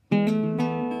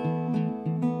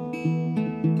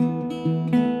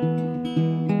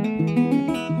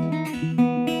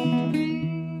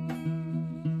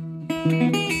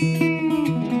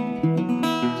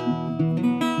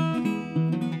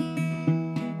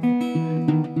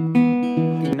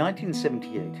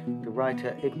1978, the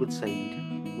writer Edward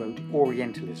Said wrote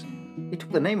Orientalism. He took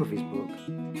the name of his book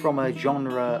from a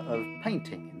genre of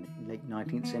painting in the late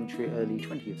 19th century, early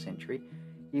 20th century,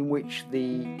 in which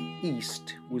the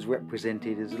East was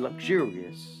represented as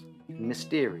luxurious and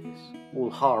mysterious, all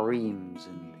harems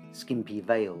and skimpy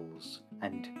veils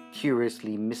and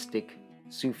curiously mystic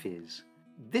Sufis.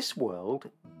 This world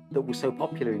that was so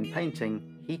popular in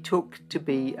painting, he took to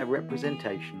be a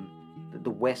representation that the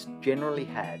West generally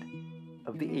had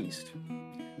of the East.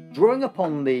 Drawing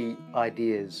upon the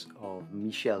ideas of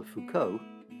Michel Foucault,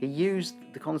 he used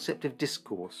the concept of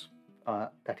discourse,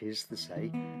 that is to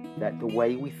say, that the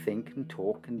way we think and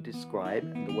talk and describe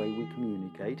and the way we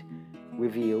communicate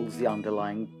reveals the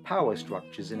underlying power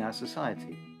structures in our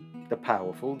society. The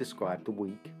powerful describe the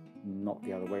weak, not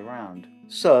the other way around.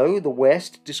 So the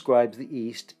West describes the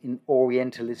East in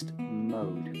Orientalist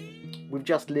mode. We've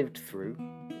just lived through,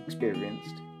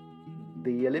 experienced,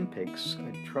 the Olympics,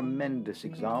 a tremendous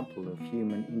example of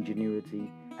human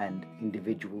ingenuity and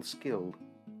individual skill.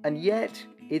 And yet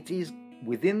it is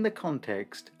within the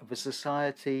context of a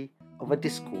society, of a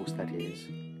discourse that is,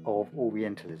 of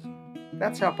Orientalism.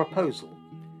 That's our proposal.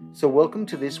 So welcome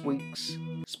to this week's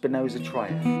Spinoza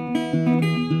Triad.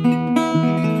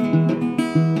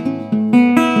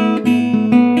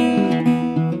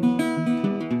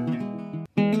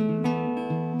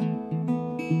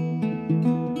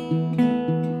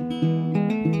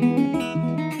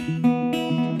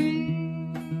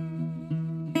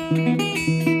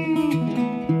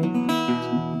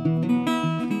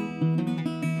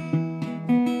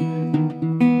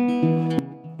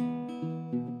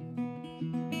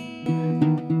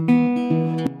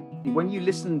 When you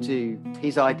listen to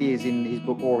his ideas in his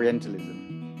book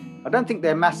Orientalism, I don't think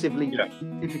they're massively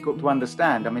difficult to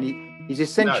understand. I mean, he's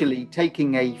essentially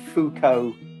taking a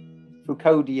Foucauldian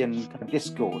kind of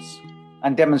discourse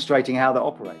and demonstrating how that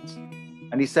operates.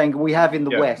 And he's saying we have in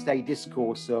the West a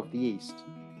discourse of the East,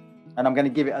 and I'm going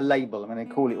to give it a label. I'm going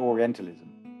to call it Orientalism.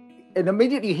 And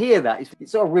immediately you hear that, it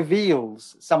sort of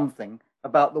reveals something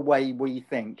about the way we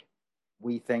think,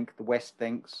 the West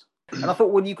thinks. And I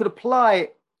thought, well, you could apply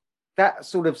that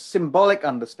sort of symbolic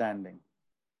understanding,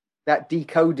 that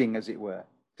decoding, as it were,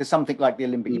 to something like the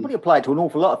Olympics. You can apply it to an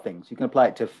awful lot of things. You can apply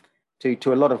it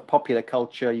to a lot of popular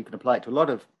culture. You can apply it to a lot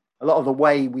of the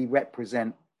way we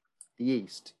represent the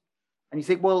East. And you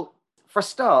think, well, for a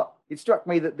start, it struck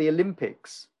me that the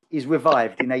Olympics is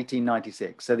revived in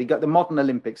 1896. So they got the modern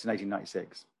Olympics in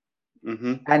 1896.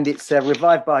 Mm-hmm. And it's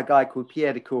revived by a guy called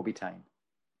Pierre de Coubertin.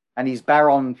 And he's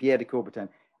Baron Pierre de Coubertin.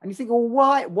 And you think,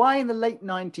 well, why in the late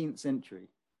 19th century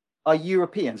are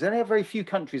Europeans, and there are very few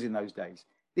countries in those days,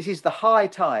 this is the high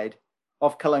tide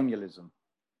of colonialism.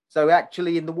 So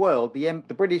actually in the world,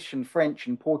 the British and French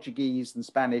and Portuguese and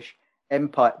Spanish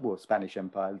Empire, well, Spanish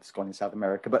Empire, it's gone in South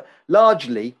America, but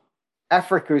largely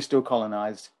Africa is still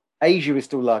colonized, Asia is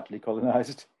still largely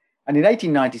colonized. And in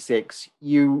 1896,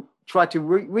 you try to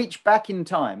reach back in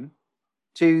time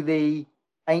to the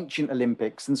ancient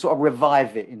Olympics and sort of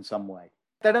revive it in some way.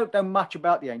 They don't know much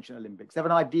about the ancient Olympics. They have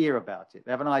an idea about it.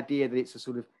 They have an idea that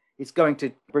it's going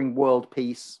to bring world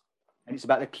peace, and it's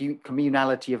about the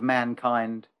communality of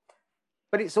mankind.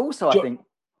 But it's also, I think,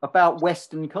 about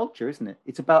Western culture, isn't it?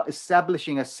 It's about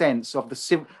establishing a sense of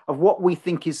of what we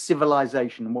think is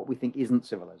civilization and what we think isn't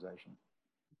civilization.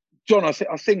 John, I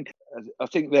think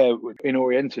there in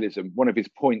Orientalism, one of his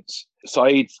points,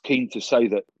 Said's keen to say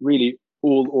that really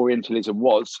all Orientalism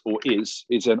was or is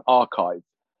an archive.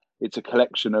 It's a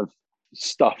collection of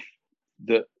stuff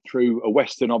that through a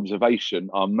Western observation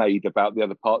are made about the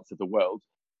other parts of the world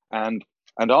and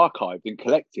archived and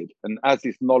collected. And as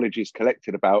this knowledge is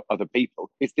collected about other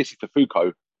people, this is the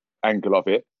Foucault angle of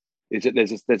it, is that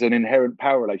there's an inherent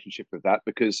power relationship with that,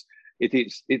 because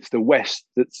it's the West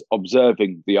that's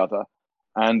observing the other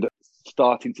and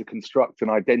starting to construct an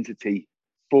identity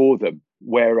for them,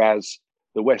 whereas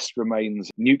the West remains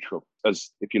neutral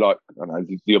as, if you like, I don't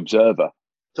know, the observer.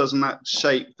 Doesn't that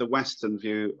shape the Western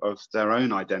view of their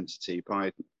own identity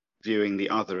by viewing the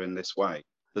other in this way?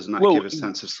 Doesn't that give a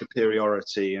sense of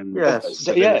superiority and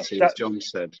stability, as John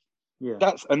said? Yeah,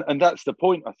 that's the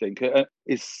point, I think.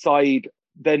 Is Said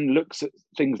then looks at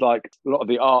things like a lot of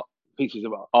the pieces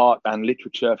of art and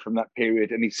literature from that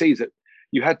period, and he sees that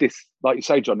you had this, like you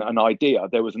say, John, an idea.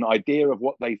 There was an idea of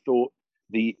what they thought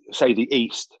the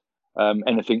East,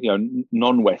 anything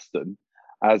non-Western,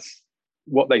 as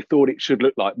what they thought it should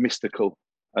look like, mystical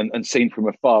and seen from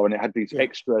afar, and it had these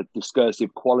extra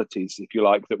discursive qualities, if you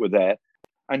like, that were there.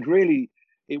 And really,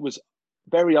 it was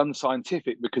very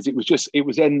unscientific, because it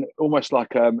was then almost like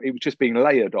it was just being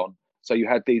layered on. So you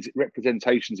had these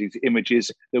representations, these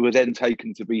images that were then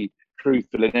taken to be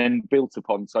truthful and then built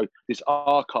upon. So this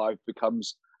archive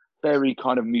becomes very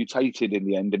kind of mutated in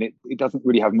the end, and it doesn't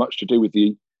really have much to do with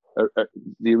the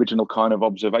original kind of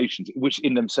observations, which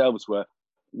in themselves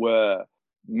were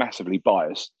massively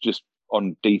biased, just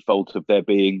on default of there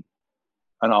being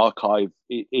an archive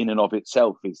in and of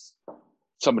itself. Is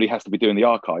somebody has to be doing the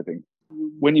archiving.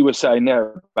 When you were saying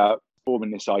there about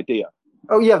forming this idea,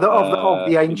 of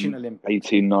the ancient Olympics,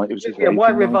 1890.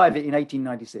 Why revive it in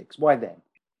 1896? Why then?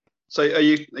 So are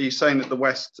you saying that the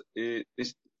West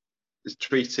is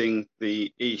treating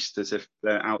the East as if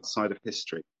they're outside of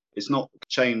history? It's not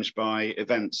changed by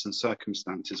events and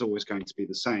circumstances, always going to be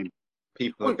the same.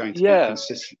 People are going to be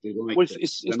consistently like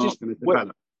this. They're not going to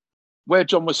develop. Where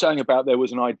John was saying about there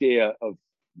was an idea of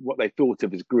what they thought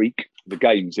of as Greek, the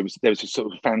games, there was a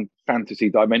sort of fantasy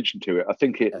dimension to it. I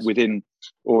think within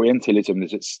Orientalism,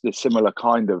 there's a similar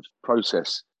kind of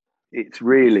process. It's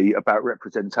really about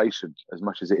representation as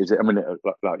much as it is. I mean,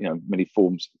 like many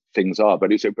forms things are,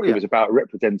 but it was about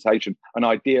representation, an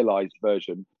idealized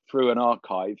version through an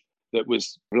archive that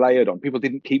was layered on. People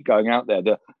didn't keep going out there.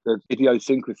 The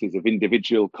idiosyncrasies of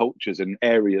individual cultures and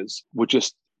areas were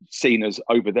just seen as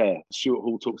over there. Stuart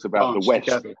Hall talks about the West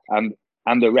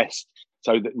and the rest.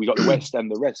 So that we got the West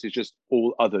and the rest is just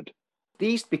all othered. The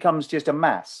East becomes just a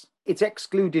mass. It's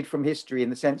excluded from history in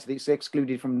the sense that it's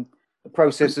excluded from the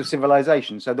process of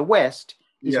civilization. So the West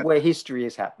is where history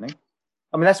is happening.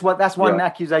 I mean, that's one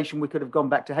accusation. We could have gone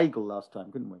back to Hegel last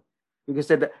time, couldn't we? We could have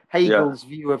said that Hegel's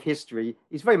view of history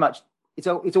is very much it's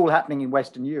all happening in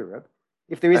Western Europe.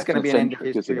 If there is going to be an end of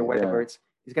history or whatever,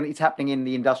 it's happening in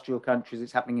the industrial countries.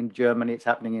 It's happening in Germany. It's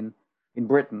happening in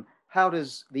Britain. How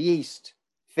does the East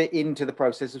fit into the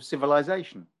process of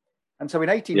civilization? And so in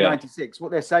 1896,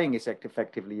 what they're saying is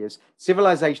effectively is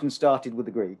civilization started with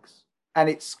the Greeks, and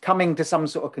it's coming to some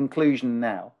sort of conclusion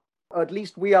now. Or at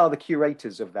least we are the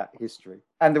curators of that history,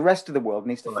 and the rest of the world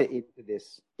needs to fit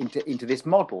into this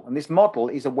model. And this model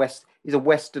is a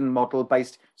Western model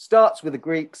starts with the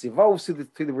Greeks, evolves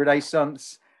through the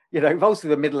Renaissance, evolves through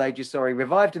the Middle Ages,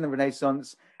 revived in the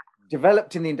Renaissance,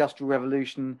 developed in the Industrial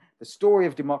Revolution, the story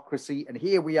of democracy, and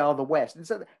here we are, the West. And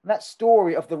so that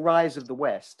story of the rise of the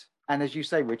West, and as you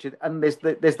say, Richard, and there's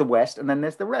the West, and then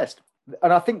there's the rest.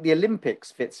 And I think the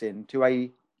Olympics fits into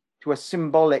a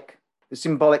symbolic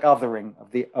othering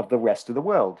of the rest of the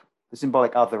world, the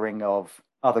symbolic othering of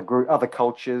other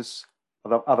cultures,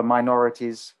 other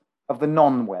minorities, of the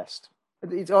non-West.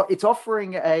 It's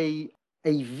offering a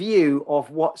view of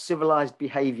what civilized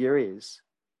behavior is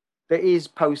that is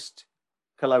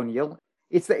post-colonial.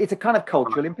 It's a kind of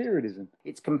cultural imperialism.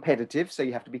 It's competitive, so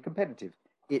you have to be competitive.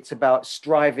 It's about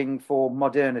striving for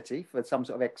modernity, for some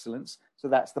sort of excellence. So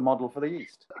that's the model for the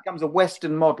East. It becomes a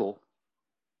Western model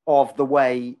of the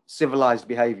way civilized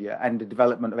behavior and the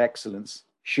development of excellence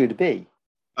should be.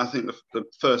 I think the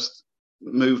first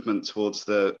movement towards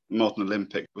the modern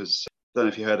Olympic was, I don't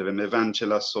know if you heard of him,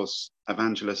 Evangelos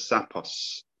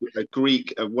Zappos,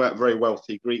 a very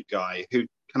wealthy Greek guy who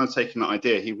kind of taken that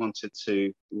idea. He wanted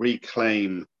to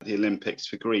reclaim the Olympics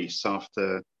for Greece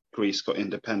after Greece got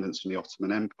independence from the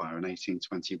Ottoman Empire in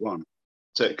 1821.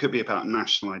 So it could be about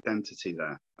national identity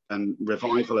there and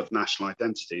revival of national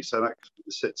identity. So that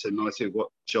sits in nicely with what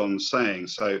John's saying.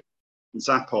 So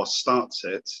Zappos starts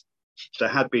it. There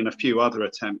had been a few other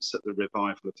attempts at the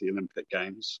revival of the Olympic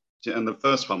Games. And the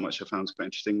first one, which I found quite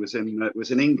interesting, was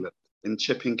in England, in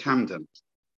Chipping Campden.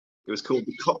 It was called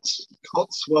the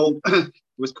Cotswold. It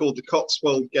was called the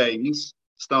Cotswold Games,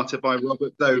 started by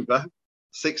Robert Dover,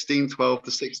 1612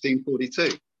 to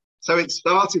 1642. So it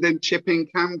started in Chipping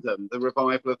Campden, the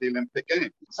revival of the Olympic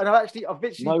Games. And I've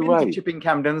literally been to Chipping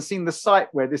Campden and seen the site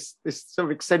where this sort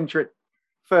of eccentric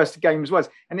first games was,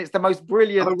 and it's the most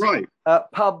brilliant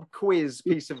pub quiz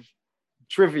piece of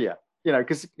trivia.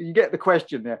 Because you get the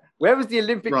question there, where was the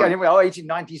Olympic game?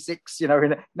 1896,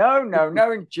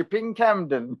 no, in Chipping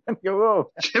Campden. And you go,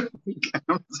 oh. Chipping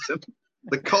Campden,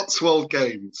 the Cotswold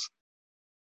Games.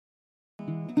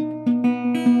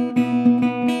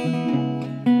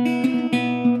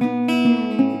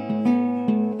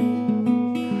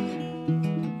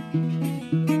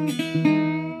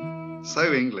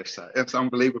 So English, that. It's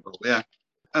unbelievable, yeah.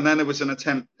 And then there was an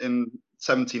attempt in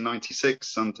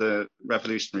 1796 under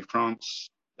revolutionary France,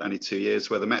 only 2 years,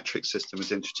 where the metric system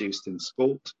was introduced in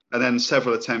sport. And then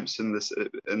several attempts in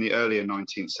the earlier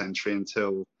 19th century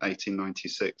until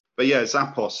 1896. But yeah,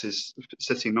 Zappos is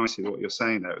sitting nicely with what you're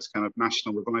saying there. It's kind of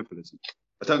national revivalism.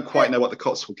 I don't quite know what the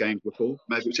Cotswold Games were for.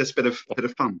 Maybe it's just a bit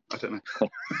of fun. I don't know.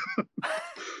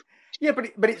 Yeah,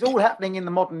 but it's all happening in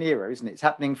the modern era, isn't it? It's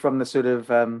happening from the sort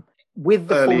of with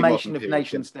the Early formation modern of period,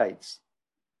 nation yeah. states.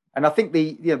 And I think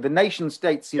the nation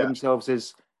states see themselves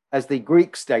as the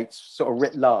Greek states sort of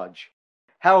writ large.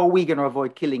 How are we going to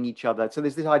avoid killing each other? So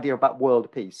there's this idea about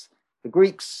world peace. The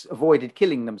Greeks avoided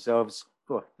killing themselves.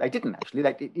 Well, they didn't actually.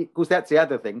 Of course, that's the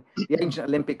other thing. The ancient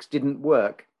Olympics didn't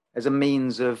work as a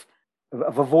means of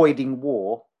avoiding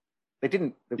war. They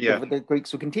didn't. The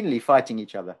Greeks were continually fighting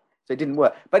each other, so it didn't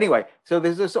work. But anyway, so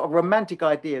there's a sort of romantic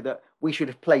idea that we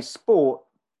should play sport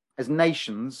as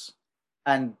nations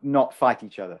and not fight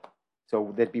each other.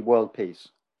 So there'd be world peace.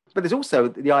 But there's also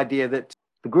the idea that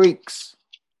the Greeks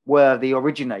were the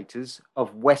originators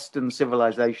of Western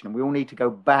civilization, and we all need to go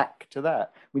back to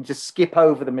that. We just skip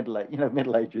over the Middle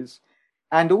Ages,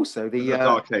 and also the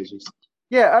Dark Ages.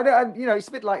 Yeah, it's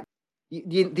a bit like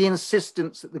the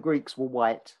insistence that the Greeks were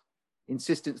white,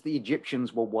 insistence the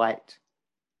Egyptians were white.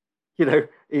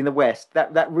 In the West,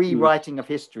 that rewriting of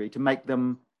history to make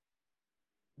them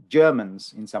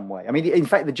Germans in some way. I mean, in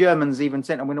fact, the Germans even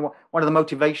sent. I mean, one of the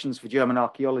motivations for German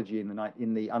archaeology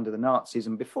under the Nazis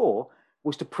and before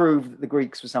was to prove that the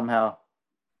Greeks were somehow,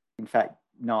 in fact,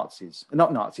 Nazis,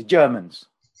 not Nazis, Germans.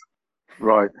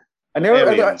 Right. And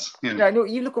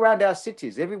you look around our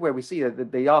cities, everywhere we see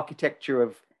the architecture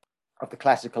of the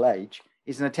classical age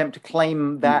is an attempt to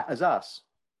claim that as us.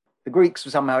 The Greeks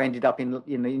somehow ended up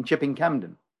in Chipping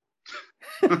Campden.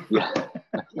 Yeah.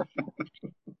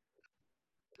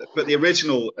 But the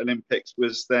original Olympics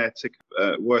was there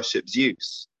to worship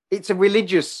Zeus. It's a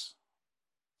religious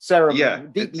ceremony,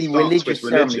 deeply religious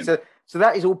ceremony. So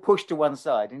that is all pushed to one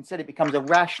side. Instead, it becomes a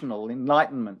rational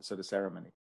enlightenment sort of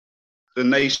ceremony. The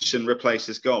nation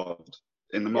replaces God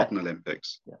in the modern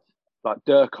Olympics. Yeah. Like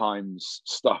Durkheim's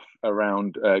stuff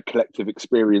around collective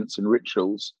experience and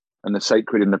rituals and the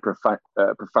sacred and the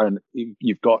profound.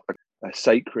 You've got a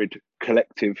sacred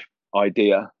collective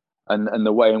idea and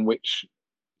the way in which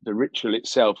the ritual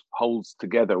itself holds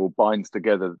together or binds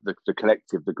together the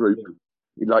collective, the group.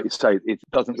 Like you say, it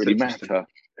doesn't really matter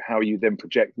how you then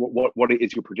project what it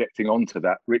is you're projecting onto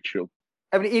that ritual.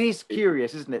 I mean, it is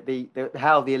curious, isn't it?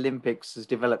 How the Olympics has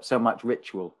developed so much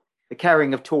ritual. The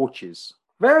carrying of torches,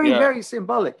 very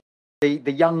symbolic.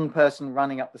 The young person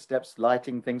running up the steps,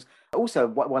 lighting things. Also,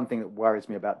 one thing that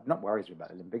not worries me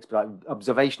about Olympics, but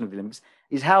observation of the Olympics,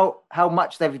 is how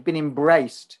much they've been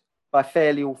embraced by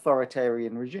fairly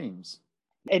authoritarian regimes.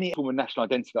 Any form of national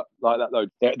identity like that, though,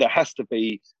 there has to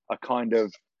be a kind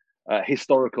of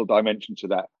historical dimension to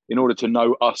that. In order to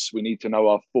know us, we need to know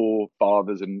our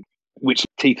forefathers, and which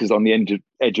teeters on the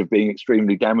edge of being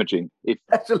extremely damaging if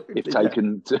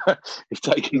taken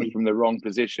from the wrong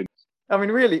position. I mean,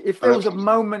 really, if there was a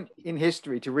moment in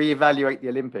history to reevaluate the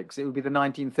Olympics, it would be the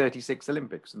 1936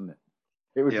 Olympics, wouldn't it?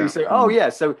 It would be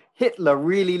so Hitler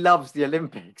really loves the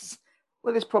Olympics.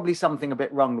 Well, there's probably something a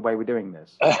bit wrong the way we're doing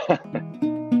this.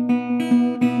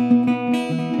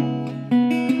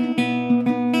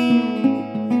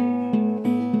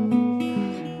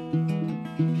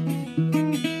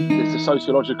 There's a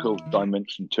sociological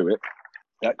dimension to it.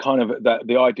 That kind of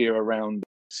the idea around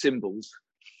symbols,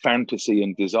 fantasy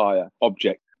and desire,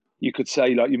 object. You could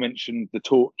say, like you mentioned, the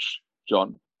torch,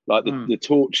 John. Like the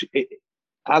torch,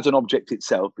 as an object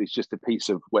itself, is just a piece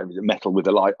of metal with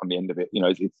a light on the end of it.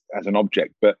 It's as an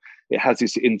object, but it has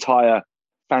this entire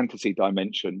fantasy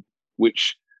dimension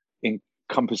which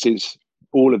encompasses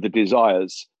all of the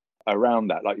desires around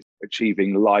that, like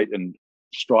achieving light and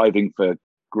striving for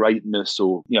greatness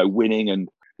or winning, and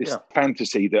this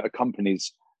fantasy that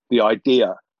accompanies the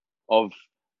idea of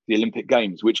the Olympic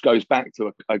Games, which goes back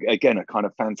to again a kind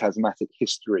of phantasmatic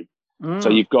history. So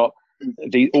you've got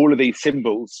all of these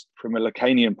symbols from a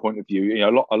Lacanian point of view.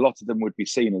 A lot of them would be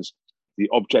seen as the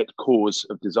object cause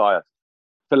of desire.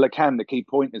 For Lacan, the key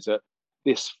point is that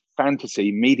this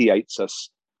fantasy mediates us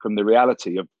from the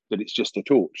reality of that it's just a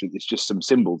torch. It's just some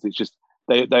symbols. It's just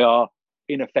they are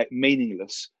in effect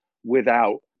meaningless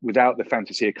without the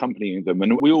fantasy accompanying them.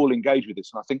 And we all engage with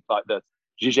this. And I think like the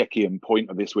Zizekian point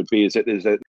of this would be is that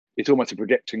it's almost a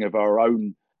projecting of our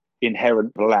own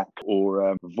inherent lack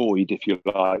or void, if you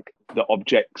like, that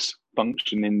objects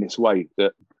function in this way,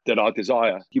 that our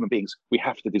desire, human beings, we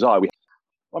have to desire.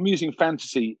 I'm using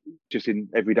fantasy just in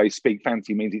everyday speak.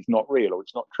 Fantasy means it's not real or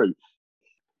it's not true.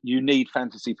 You need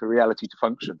fantasy for reality to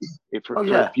function.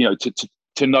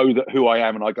 To know that who I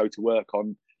am and I go to work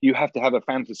on, you have to have a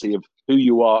fantasy of who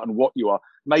you are and what you are.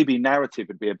 Maybe narrative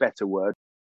would be a better word,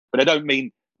 but they don't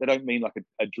mean like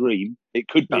a dream. It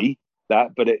could be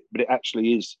that, but it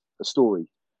actually is a story.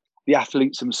 The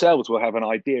athletes themselves will have an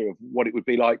idea of what it would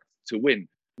be like to win.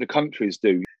 The countries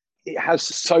do. It has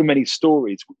so many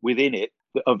stories within it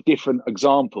of different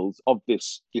examples of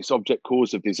this object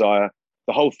cause of desire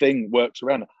The whole thing works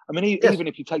around it. I mean, even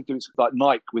if you take things like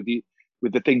Nike with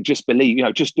the thing, just believe,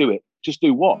 just do it. Just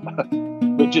do what?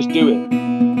 But just do it.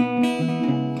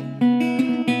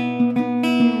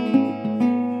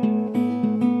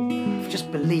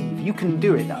 Believe you can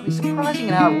do it. It's surprising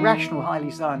in our rational,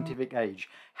 highly scientific age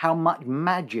how much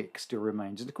magic still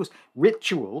remains. And of course,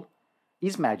 ritual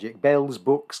is magic. Bells,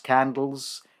 books,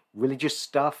 candles, religious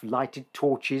stuff, lighted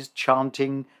torches,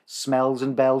 chanting, smells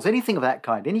and bells, anything of that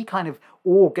kind. Any kind of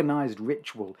organized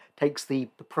ritual takes the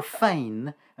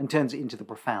profane and turns it into the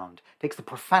profound. Takes the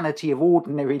profanity of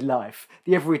ordinary life,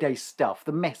 the everyday stuff,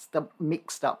 the messed up,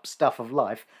 mixed up stuff of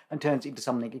life, and turns it into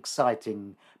something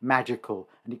exciting, magical,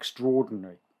 and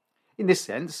extraordinary. In this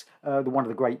sense, one of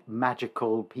the great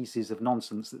magical pieces of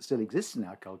nonsense that still exists in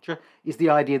our culture is the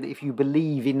idea that if you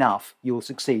believe enough, you'll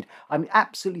succeed. I'm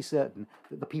absolutely certain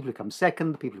that the people who come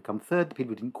second, the people who come third, the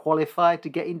people who didn't qualify to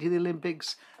get into the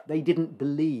Olympics, they didn't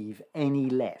believe any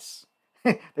less.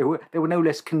 They were no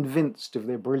less convinced of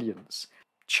their brilliance.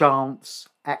 Chance,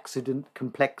 accident,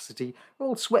 complexity are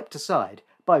all swept aside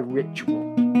by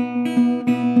ritual.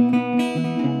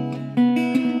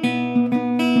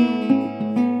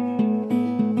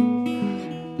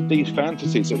 These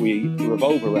fantasies that we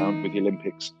revolve around with the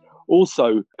Olympics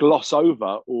also gloss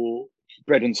over or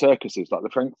bread and circuses, like the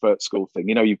Frankfurt School thing.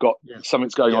 You've got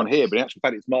something's going on here, but in actual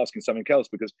fact, it's masking something else.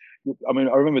 Because, I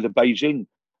remember the Beijing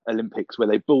Olympics where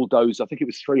they bulldozed, I think it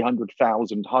was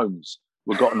 300,000 homes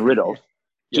were gotten rid of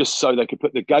just so they could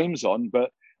put the games on.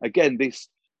 But again,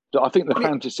 I think the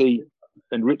fantasy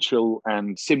and ritual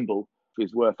and symbol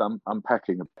is worth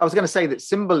unpacking. I was going to say that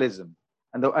symbolism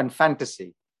and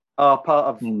fantasy are part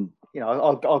of,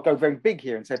 I'll go very big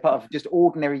here and say part of just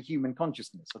ordinary human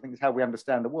consciousness. I think that's how we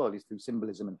understand the world, is through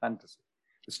symbolism and fantasy.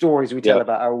 The stories we tell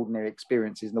about our ordinary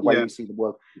experiences and the way we see the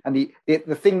world. And the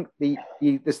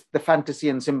fantasy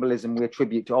and symbolism we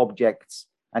attribute to objects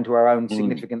and to our own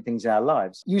significant things in our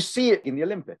lives. You see it in the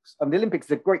Olympics. And the Olympics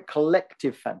is a great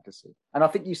collective fantasy. And I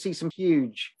think you see some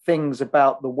huge things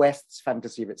about the West's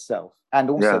fantasy of itself, and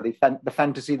also the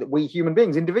fantasy that we human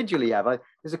beings individually have.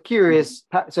 There's a curious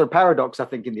sort of paradox, I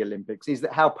think, in the Olympics, is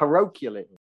that how parochial it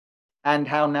is and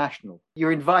how national.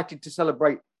 You're invited to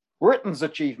celebrate Britain's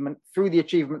achievement through the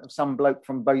achievement of some bloke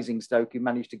from Basingstoke who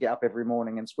managed to get up every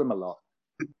morning and swim a lot.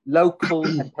 Local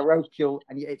and parochial,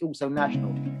 and yet it's also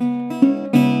national.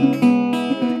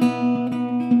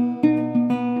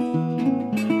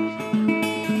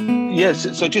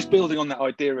 Yes, so just building on that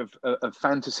idea of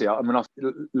fantasy,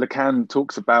 Lacan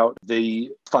talks about the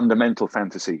fundamental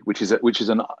fantasy, which is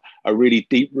a really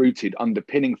deep-rooted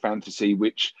underpinning fantasy,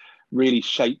 which really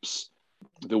shapes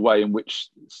the way in which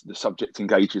the subject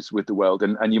engages with the world,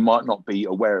 and you might not be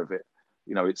aware of it.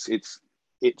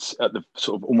 It's at the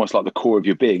sort of almost like the core of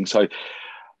your being. So,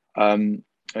 a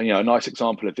nice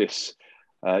example of this.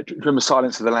 Do you remember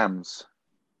Silence of the Lambs?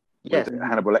 Yes.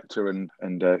 Hannibal Lecter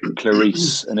and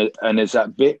Clarice, and there's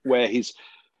that bit where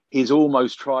he's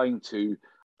almost trying to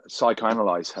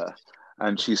psychoanalyze her,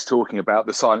 and she's talking about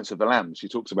the Silence of the Lambs. She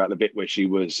talks about the bit where she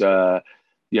was, at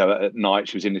night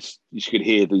she was in this. She could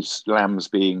hear these lambs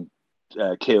being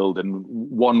killed, and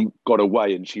one got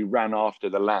away, and she ran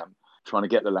after the lamb, trying to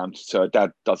get the lamb so her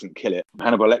dad doesn't kill it.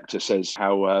 Hannibal Lecter says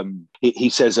how he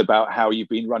says about how you've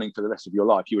been running for the rest of your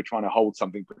life. You were trying to hold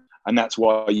something, and that's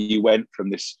why you went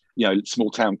from this small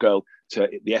town girl to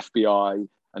the FBI,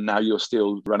 and now you're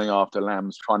still running after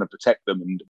lambs, trying to protect them.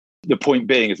 And the point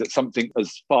being is that something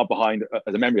as far behind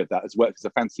as a memory of that has worked as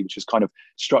a fantasy, which has kind of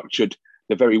structured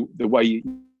the way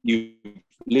you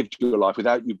lived your life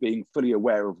without you being fully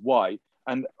aware of why.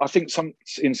 And I think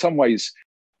in some ways,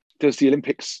 the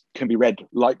Olympics can be read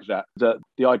like that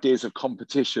the ideas of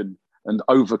competition and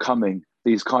overcoming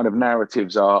these kind of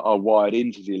narratives are wired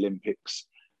into the Olympics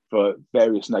for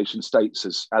various nation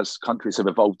states as countries have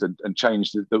evolved and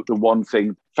changed. The one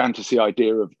thing, fantasy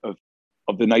idea of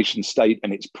the nation state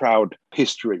and its proud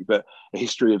history, but a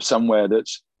history of somewhere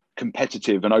that's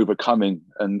competitive and overcoming.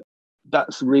 And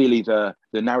that's really the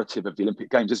narrative of the Olympic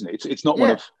Games, isn't it? It's not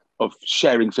one of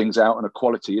sharing things out and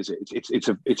equality, is it?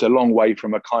 It's a long way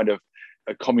from a kind of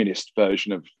a communist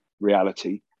version of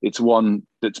reality. It's one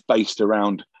that's based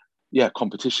around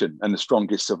competition, and the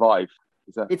strongest survive.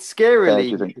 It's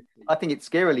scarily, I think it's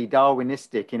scarily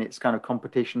Darwinistic in its kind of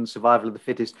competition, survival of the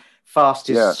fittest,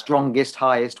 fastest, strongest,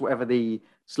 highest, whatever the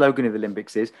slogan of the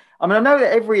Olympics is. I know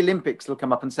that every Olympics will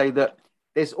come up and say that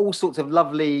there's all sorts of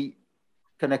lovely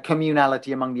kind of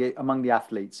communality among the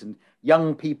athletes and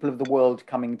young people of the world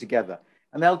coming together.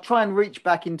 And they'll try and reach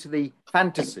back into the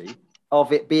fantasy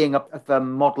of it being a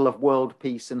model of world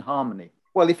peace and harmony.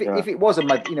 Well, if it was if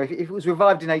it was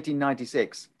revived in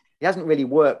 1896, It hasn't really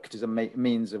worked as a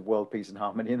means of world peace and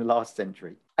harmony in the last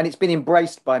century. And it's been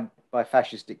embraced by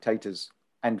fascist dictators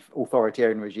and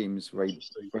authoritarian regimes very,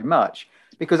 very much,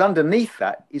 because underneath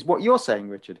that is what you're saying,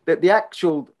 Richard, that the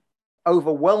actual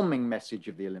overwhelming message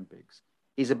of the Olympics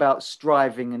is about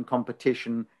striving and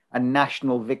competition and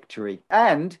national victory.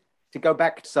 And to go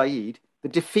back to Said, the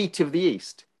defeat of the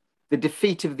East. The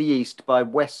defeat of the East by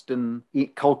Western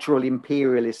cultural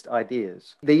imperialist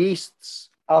ideas. The East's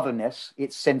otherness,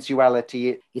 its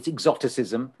sensuality, its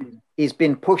exoticism, is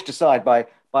been pushed aside by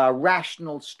a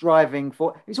rational striving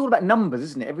for. It's all about numbers,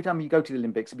 isn't it? Every time you go to the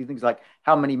Olympics, it'll be things like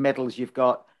how many medals you've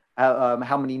got,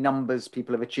 how many numbers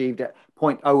people have achieved at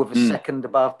 0.0 of a second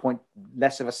above, point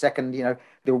less of a second. You know,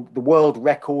 the world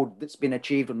record that's been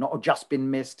achieved or not, or just been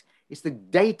missed. It's the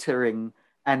dataing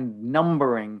and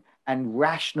numbering and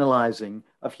rationalizing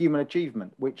of human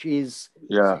achievement, which is,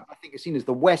 I think, it's seen as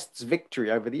the West's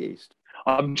victory over the East.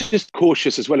 I'm just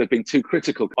cautious as well as being too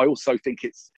critical. I also think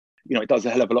it's, it does a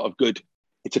hell of a lot of good.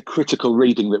 It's a critical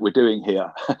reading that we're doing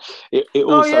here. It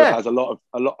also has a lot.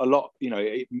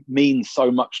 It means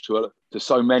so much to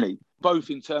so many,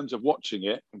 both in terms of watching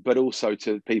it, but also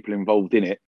to people involved in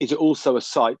it. Is it also a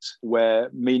site where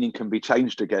meaning can be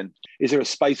changed again? Is there a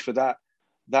space for that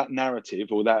narrative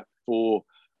or that for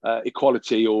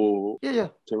equality or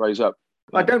to raise up?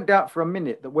 I don't doubt for a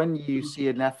minute that when you see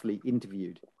an athlete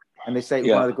interviewed and they say it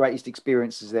was one of the greatest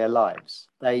experiences of their lives,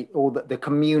 the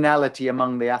communality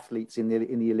among the athletes in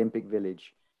the Olympic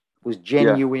Village was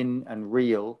genuine and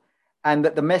real, and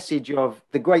that the message of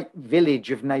the great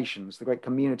village of nations, the great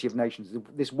community of nations,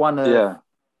 this one earth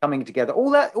coming together,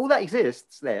 all that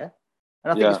exists there,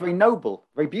 and I think it's very noble,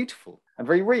 very beautiful, and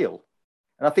very real.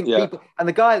 And I think people, and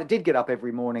the guy that did get up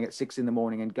every morning at 6 a.m.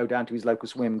 and go down to his local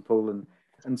swimming pool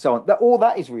and so on, all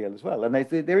that is real as well. And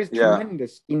there is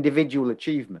tremendous individual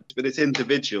achievement. But it's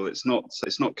individual. It's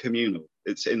not communal.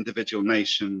 It's individual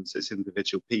nations. It's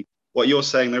individual people. What you're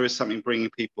saying, there is something bringing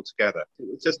people together.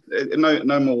 It's just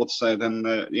no more so than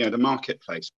the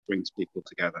marketplace brings people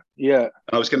together. Yeah.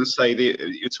 I was going to say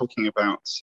you're talking about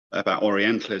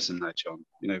Orientalism there, John,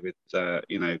 with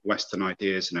Western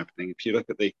ideas and everything. If you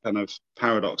look at the kind of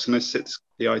paradox, and this sits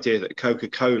the idea that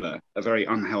Coca-Cola, a very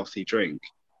unhealthy drink,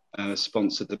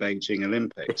 sponsored the Beijing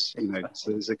Olympics.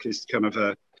 So there's this kind of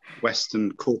a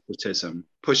Western corporatism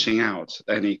pushing out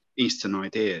any Eastern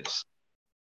ideas,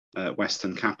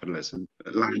 Western capitalism,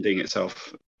 landing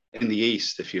itself in the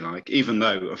East, if you like, even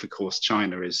though, of course,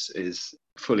 China is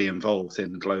fully involved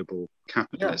in global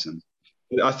capitalism.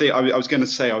 Yeah. I think I was going to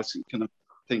say, I was kind of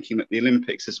thinking that the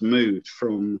Olympics has moved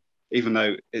from, even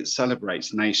though it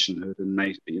celebrates nationhood and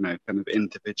kind of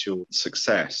individual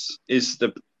success, is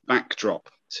the backdrop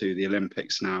to the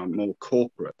Olympics now more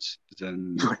corporate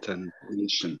than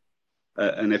nation.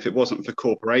 And if it wasn't for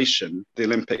corporation, the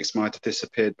Olympics might have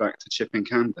disappeared back to Chipping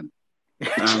Camden.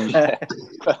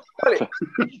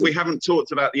 We haven't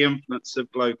talked about the influence of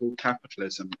global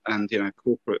capitalism and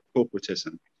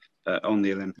corporatism on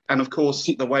the Olympics, and of course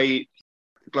the way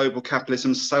global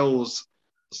capitalism sells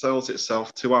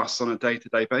itself to us on a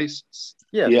day-to-day basis.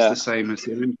 It's the same as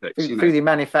the Olympics. Through the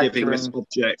manufacturing, giving this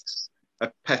object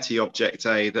a petty object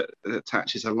that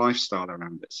attaches a lifestyle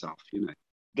around itself.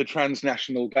 The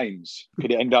transnational games,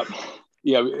 could it end up?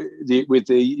 With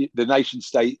the nation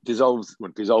state dissolves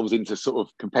into sort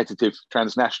of competitive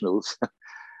transnationals.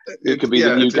 It could be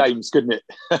the new games, couldn't it?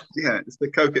 It's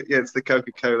the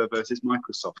Coca-Cola versus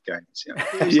Microsoft games.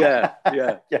 Yeah.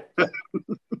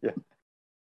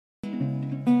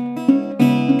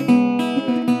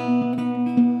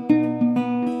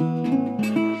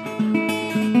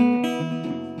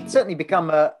 It's certainly become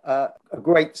a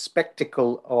great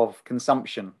spectacle of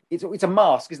consumption. It's a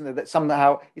mask, isn't it? That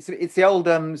somehow it's the old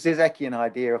Zizekian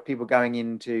idea of people going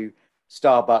into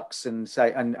Starbucks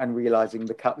and realizing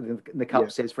the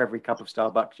cup says for every cup of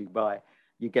Starbucks you buy,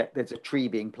 there's a tree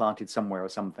being planted somewhere or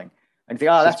something. And you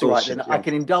think, that's all right, then I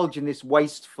can indulge in this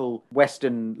wasteful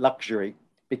Western luxury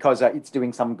because it's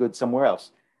doing some good somewhere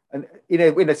else. And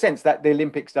in a sense that the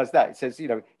Olympics does that. It says,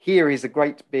 here is a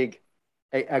great big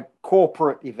a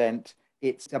corporate event,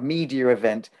 it's a media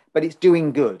event, but it's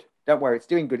doing good. Don't worry, it's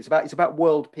doing good. It's about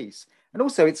world peace. And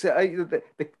also, it's the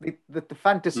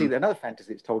fantasy, another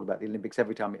fantasy that's told about the Olympics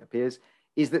every time it appears,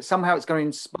 is that somehow it's going to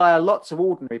inspire lots of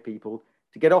ordinary people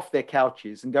to get off their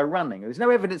couches and go running. There's no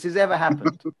evidence it's ever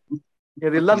happened.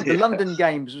 The London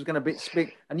Games was going to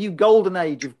be a new golden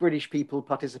age of British people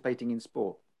participating in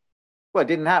sport. Well, it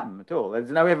didn't happen at all.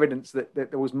 There's no evidence that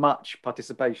there was much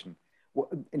participation.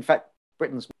 In fact,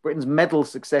 Britain's medal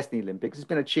success in the Olympics has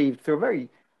been achieved through a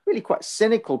really quite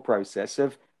cynical process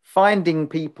of finding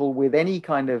people with any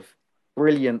kind of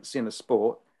brilliance in a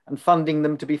sport and funding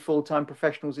them to be full-time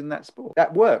professionals in that sport.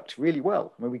 That worked really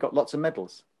well. I mean, we got lots of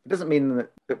medals. It doesn't mean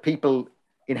that people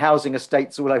in housing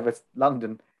estates all over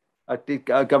London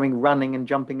are going running and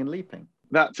jumping and leaping.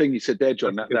 That thing you said there,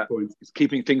 John, that is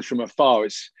keeping things from afar.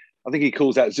 I think he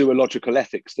calls that zoological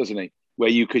ethics, doesn't he? Where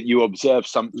you observe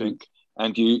something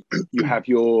and you have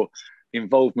your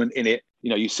involvement in it.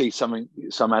 You know, you see some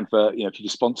advert, you know, if you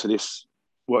sponsor this,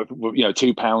 you know,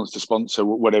 £2 to sponsor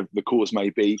whatever the cause may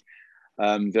be,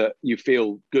 that you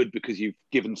feel good because you've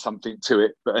given something to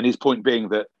it. And his point being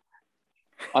that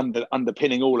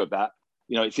underpinning all of that,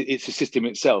 you know, it's a system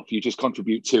itself. You just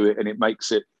contribute to it, and it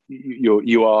makes it.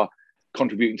 You are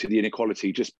contributing to the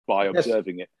inequality just by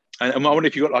observing it. And I wonder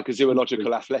if you've got like a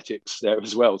zoological athletics there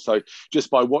as well. So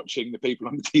just by watching the people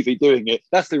on the TV doing it,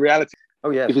 that's the reality. Oh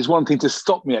yeah. If it's one thing to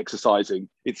stop me exercising,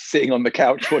 it's sitting on the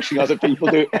couch watching other people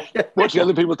do it. Watching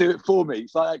other people do it for me.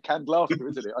 It's like that canned laughter,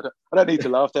 isn't it? I don't need to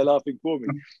laugh; they're laughing for me.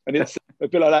 And it's a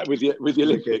bit like that with the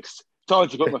Olympics. Time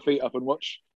to put my feet up and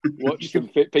watch some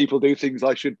fit people do things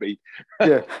I should be.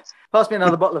 Yeah. Pass me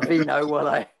another bottle of vino while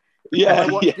I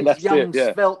watch these young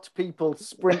svelte people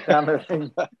sprint down the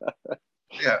thing.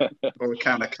 Yeah, or a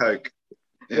can of Coke.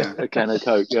 Yeah, a can of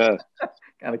Coke. Yeah,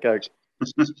 can of Coke.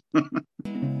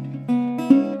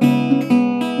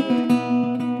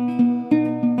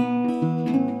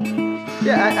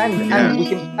 And we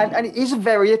can, and it is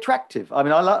very attractive. I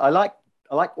mean, I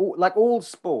like all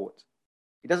sport.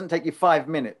 It doesn't take you 5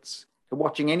 minutes to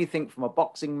watching anything from a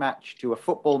boxing match to a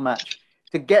football match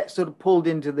to get sort of pulled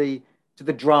into the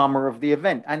drama of the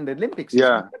event. And the Olympics is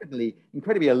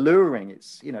incredibly alluring.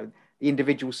 It's, you know, the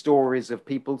individual stories of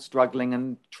people struggling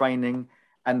and training,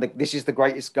 and this is the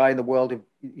greatest guy in the world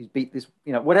who's beat this,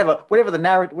 you know, whatever the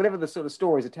narrative, whatever the sort of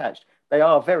stories attached, they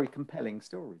are very compelling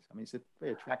stories. I mean, it's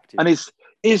very attractive. And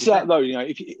is that though, you know,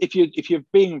 if you're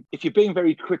being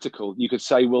very critical, you could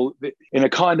say, well, in a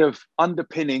kind of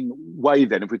underpinning way,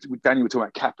 then, if Daniel were talking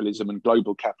about capitalism and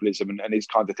global capitalism and these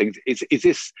kinds of things, is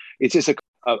this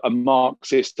a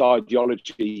Marxist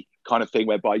ideology kind of thing,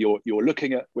 whereby we're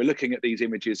looking at these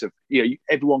images of, you know,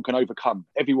 everyone can overcome,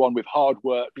 everyone with hard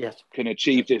work can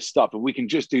achieve this stuff, and we can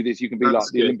just do this. You can be like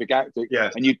the Olympic athlete,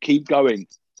 and you keep going,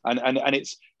 and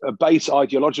it's a base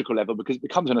ideological level, because it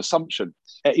becomes an assumption.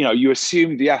 You know, you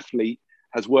assume the athlete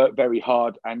has worked very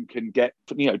hard and can get,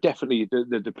 you know, definitely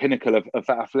the pinnacle of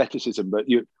athleticism, but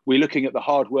we're looking at the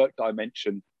hard work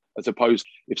dimension, as opposed,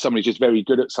 if somebody's just very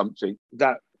good at something,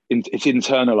 that it's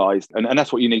internalized, and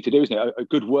that's what you need to do, isn't it? A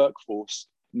good workforce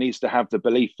needs to have the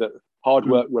belief that hard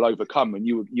work will overcome, and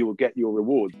you will get your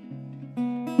reward.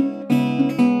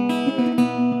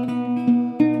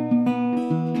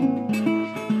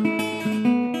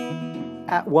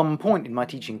 At one point in my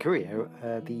teaching career,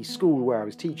 the school where I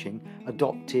was teaching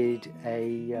adopted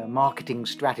a marketing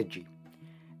strategy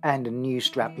and a new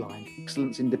strapline: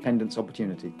 excellence, independence,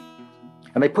 opportunity.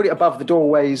 And they put it above the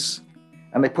doorways,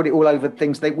 and they put it all over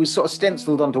things. They was sort of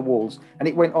stenciled onto walls, and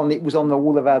it was on the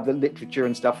wall of the literature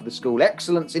and stuff of the school: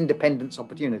 excellence, independence,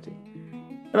 opportunity.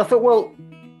 And I thought, well,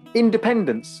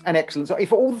 independence and excellence,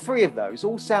 if all three of those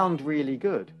all sound really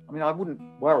good, I mean, I wouldn't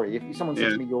worry if someone said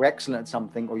to me, you're excellent at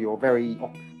something, or you're very,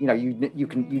 you know,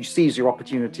 you seize your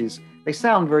opportunities. They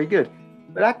sound very good.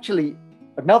 But actually,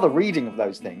 another reading of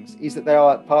those things is that they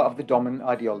are part of the dominant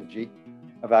ideology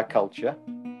of our culture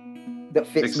that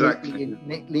fits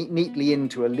neatly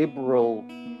into a liberal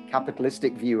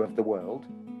capitalistic view of the world.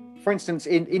 For instance,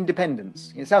 in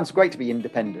independence, it sounds great to be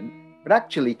independent, but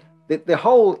actually the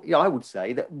whole, you know, I would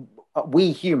say that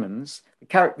we humans,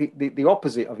 the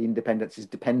opposite of independence is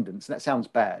dependence, and that sounds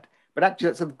bad, but actually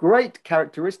that's a great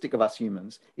characteristic of us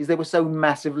humans, is that we're so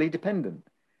massively dependent.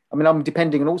 I mean, I'm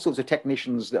depending on all sorts of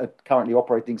technicians that are currently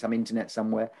operating some internet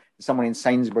somewhere. Someone in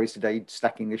Sainsbury's today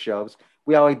stacking the shelves.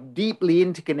 We are a deeply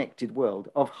interconnected world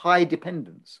of high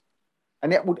dependence,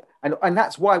 and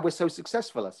that's why we're so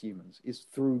successful as humans, is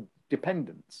through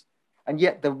dependence. And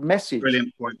yet the message,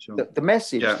 brilliant point, John. The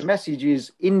message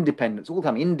is independence all the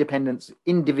time. Independence,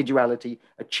 individuality,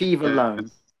 achieve alone.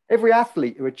 Every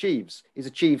athlete who achieves is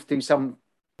achieved through some.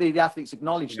 The athletes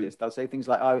acknowledge this. They'll say things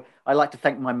like, "Oh, I like to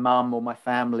thank my mum or my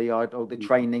family or the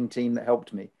training team that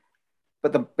helped me."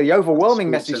 But the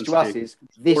overwhelming message to us is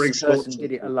this person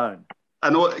did it alone.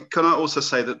 And can I also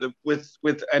say that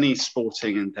with any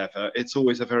sporting endeavour, it's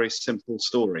always a very simple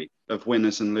story of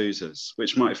winners and losers,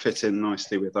 which might fit in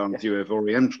nicely with our view of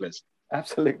Orientalism.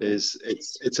 Absolutely,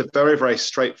 it's a very, very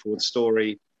straightforward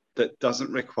story that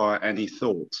doesn't require any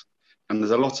thought. And there's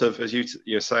a lot of, as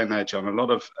you're saying there, John, a lot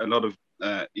of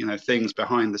things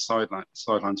behind the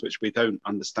sidelines which we don't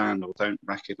understand or don't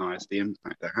recognise the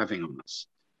impact they're having on us.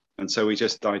 And so we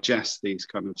just digest these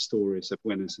kind of stories of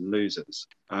winners and losers,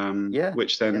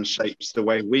 which then shapes the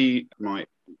way we might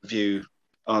view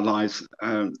our lives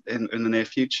in the near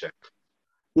future.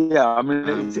 Yeah, I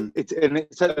mean, it's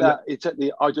at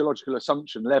the ideological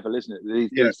assumption level, isn't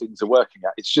it? These things are working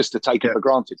at. It's just to take it for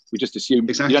granted. We just assume.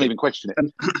 You don't even question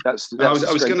it. That's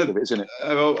the strength of it, isn't it?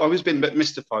 I was being a bit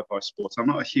mystified by sports. I'm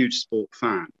not a huge sports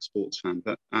fan,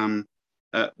 but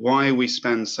why we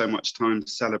spend so much time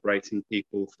celebrating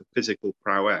people for physical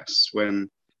prowess when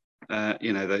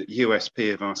the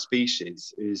USP of our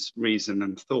species is reason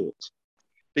and thought,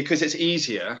 because it's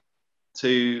easier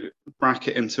to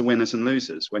bracket into winners and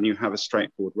losers when you have a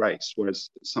straightforward race, whereas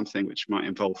something which might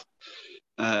involve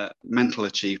mental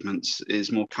achievements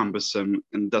is more cumbersome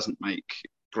and doesn't make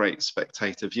great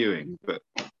spectator viewing. But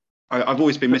I've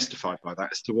always been mystified by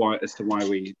that as to why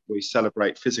we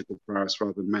celebrate physical prowess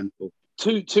rather than mental.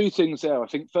 Two things there. I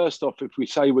think first off, if we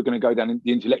say we're going to go down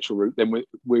the intellectual route, then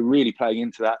we're really playing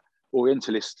into that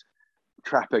Orientalist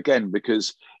trap again,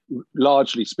 because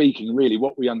largely speaking, really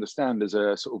what we understand as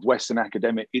a sort of Western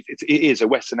academic, it is a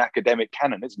Western academic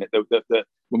canon, isn't it? The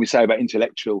when we say about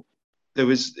intellectual, there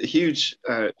was huge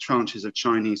tranches of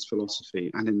Chinese philosophy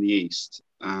and in the East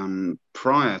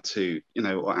prior to,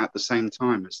 or at the same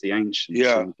time as the ancients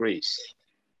in Greece,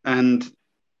 and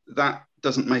that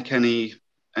doesn't make any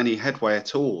headway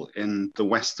at all in the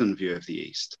Western view of the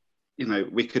East.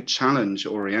 We could challenge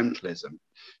Orientalism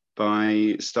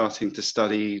by starting to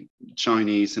study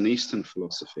Chinese and Eastern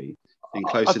philosophy in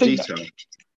closer detail.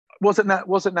 Wasn't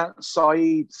that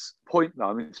Said's point, though?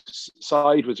 I mean,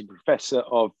 Said was a professor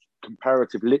of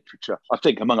comparative literature, I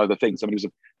think, among other things. I mean, he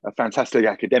was a fantastic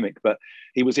academic, but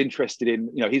he was interested in,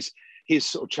 his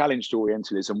sort of challenge to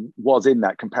Orientalism was in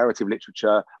that comparative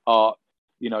literature, art,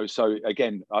 so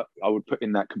again, I would put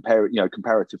in that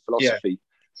comparative philosophy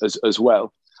as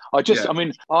well.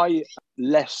 I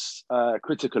less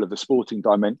critical of the sporting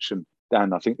dimension,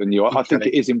 Dan, I think, than you. I think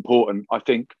it is important. I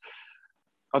think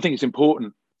it's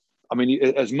important. I mean,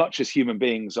 as much as human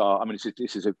beings are, I mean,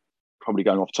 this is probably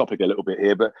going off topic a little bit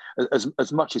here, but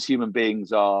as much as human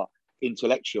beings are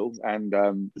intellectual and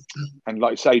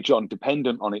like say, John,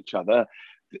 dependent on each other,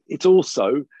 it's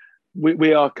also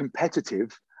we are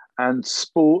competitive, and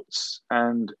sports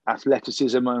and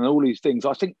athleticism and all these things.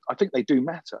 I think they do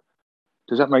matter.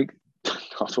 Does that make?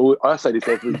 I say this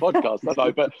every podcast, don't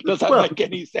I? But does that make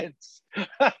any sense?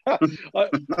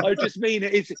 I just mean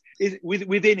is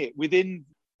within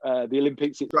the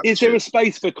Olympics. Is there a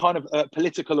space for kind of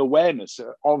political awareness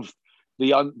of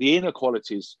the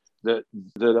inequalities that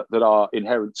are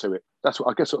inherent to it? That's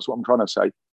what I'm trying to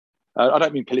say. I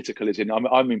don't mean political as in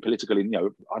I mean political in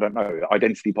I don't know,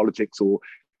 identity politics or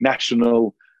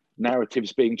national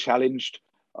narratives being challenged.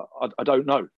 I don't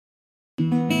know.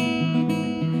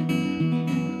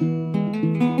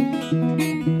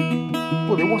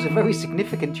 Well, there was a very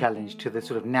significant challenge to the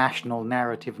sort of national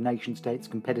narrative, nation states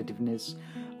competitiveness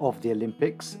of the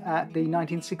Olympics at the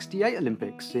 1968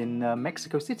 Olympics in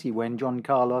Mexico City, when John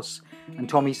Carlos and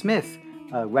Tommy Smith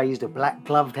raised a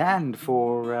black-gloved hand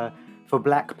for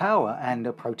Black Power and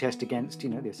a protest against,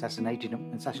 the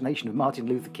assassination of Martin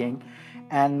Luther King,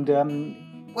 and and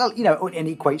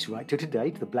it equates right to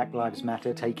today, to the Black Lives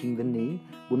Matter taking the knee.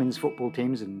 Women's football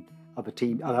teams and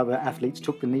other athletes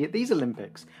took the knee at these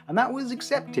Olympics, and that was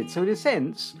accepted. So in a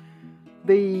sense,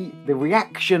 the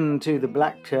reaction to the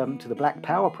Black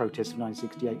Power protests of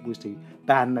 1968 was to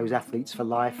ban those athletes for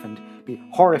life and be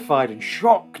horrified and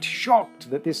shocked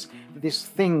that this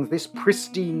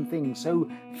pristine thing, so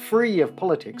free of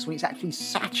politics, when it's actually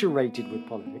saturated with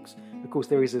politics. Of course,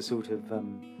 there is a sort of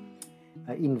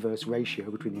inverse ratio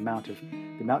between the amount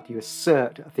you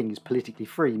assert a thing is politically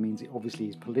free means it obviously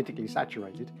is politically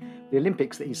saturated. The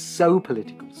Olympics, that is so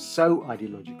political, so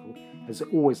ideological, has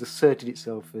always asserted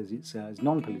itself as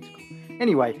non-political.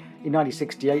 Anyway, in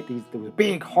 1968, there was a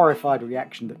big horrified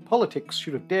reaction that politics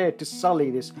should have dared to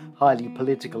sully this highly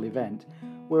political event,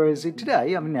 whereas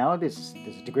today, now there's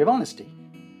a degree of honesty.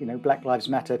 Black Lives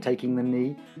Matter taking the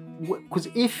knee, because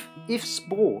if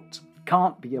sport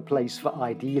can't be a place for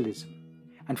idealism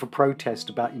and for protest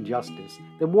about injustice,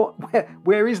 then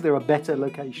where is there a better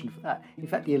location for that? In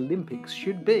fact, the Olympics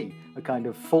should be a kind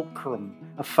of fulcrum,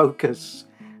 a focus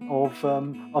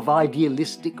of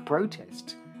idealistic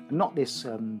protest, and not this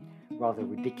rather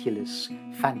ridiculous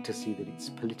fantasy that it's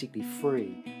politically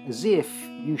free, as if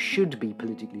you should be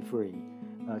politically free.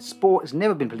 Sport has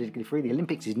never been politically free. The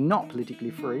Olympics is not politically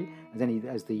free,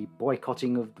 as the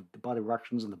boycotting by the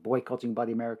Russians and the boycotting by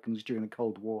the Americans during the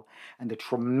Cold War, and the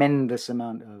tremendous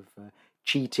amount of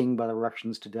cheating by the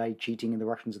Russians today, cheating in the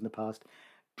Russians in the past.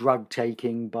 drug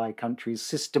taking by countries,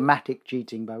 systematic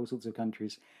cheating by all sorts of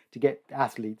countries to get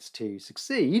athletes to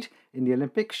succeed in the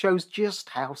Olympics shows just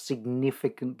how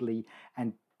significantly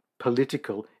and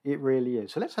political it really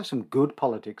is. So let's have some good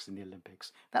politics in the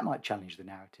Olympics. That might challenge the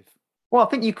narrative. Well, I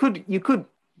think you could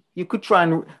try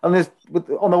and there's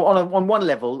on one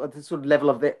level, at the sort of level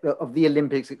of the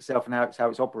Olympics itself and how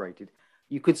it's operated.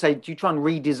 You could say, do you try and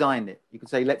redesign it? You could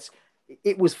say,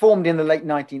 it was formed in the late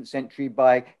 19th century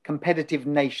by competitive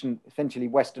essentially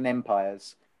Western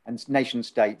empires and nation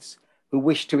states who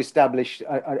wished to establish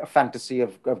a fantasy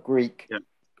of Greek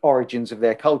origins of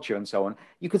their culture and so on.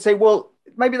 You could say, well,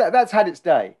 maybe that's had its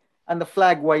day, and the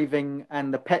flag waving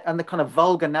and the kind of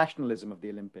vulgar nationalism of the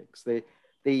Olympics, the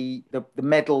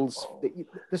medals,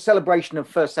 the celebration of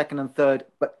first, second, and third,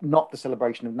 but not the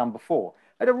celebration of number 4.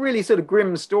 I had a really sort of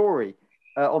grim story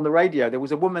on the radio. There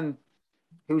was a woman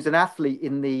who was an athlete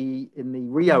in the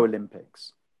Rio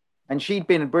Olympics, and she'd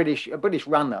been a British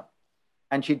runner,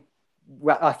 and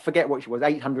I forget what she was,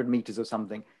 800 meters or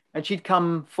something, and she'd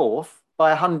come fourth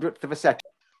by 100th of a second,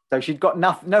 so she'd got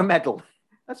no medal.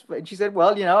 And she said,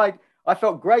 well, I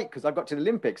felt great because I got to the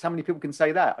Olympics. How many people can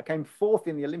say that? I came fourth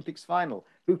in the Olympics final.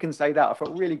 Who can say that? I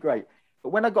felt really great. But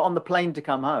when I got on the plane to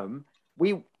come home,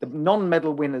 the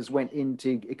non-medal winners went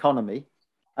into economy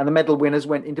and the medal winners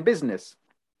went into business.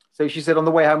 So she said, on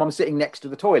the way home, I'm sitting next to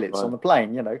the toilets on the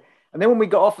plane, And then when we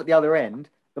got off at the other end,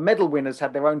 the medal winners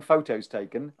had their own photos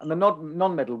taken and the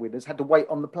non-medal winners had to wait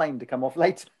on the plane to come off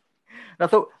later. And I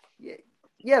thought,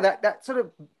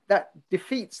 that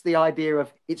defeats the idea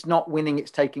of it's not winning,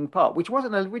 it's taking part, which was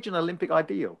an original Olympic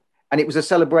ideal. And it was a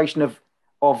celebration of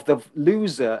the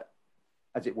loser,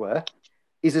 as it were,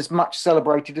 is as much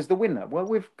celebrated as the winner.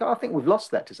 Well, I think we've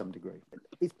lost that to some degree.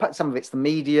 Some of it's the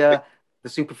media, the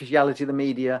superficiality of the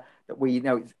media,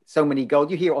 that so many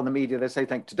gold. You hear it on the media, they say,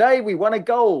 today we won a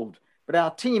gold, but our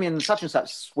team in such and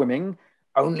such swimming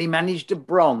only managed a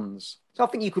bronze. So I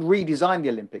think you could redesign the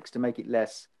Olympics to make it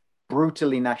less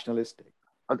brutally nationalistic.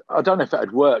 I don't know if that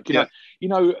would work. As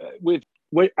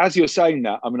you're saying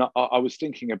that, I mean, I was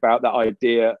thinking about that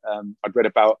idea. I'd read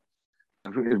about,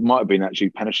 it might have been actually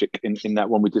Panashik in that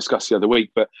one we discussed the other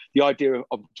week, but the idea of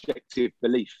objective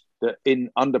belief, that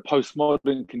under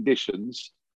postmodern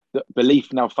conditions, that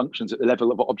belief now functions at the level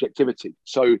of objectivity.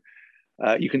 So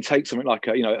you can take something like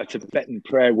a Tibetan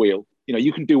prayer wheel.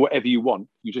 You can do whatever you want.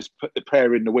 You just put the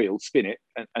prayer in the wheel, spin it,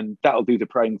 and that'll do the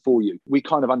praying for you. We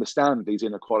kind of understand these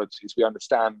inequalities. We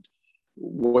understand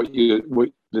what you're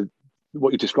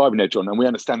describing there, John, and we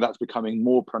understand that's becoming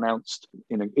more pronounced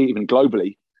even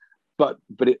globally. But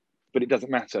it doesn't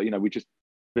matter. We just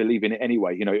believe in it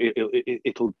anyway.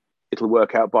 It'll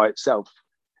work out by itself.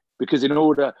 Because in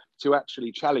order to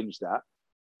actually challenge that,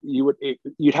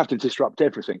 you'd have to disrupt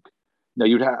everything.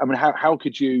 How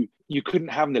could you? You couldn't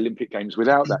have an Olympic Games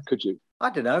without that, could you? I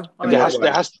don't know.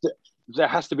 There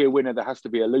has to be a winner. There has to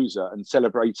be a loser, and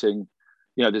celebrating.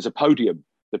 There's a podium.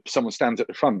 Someone stands at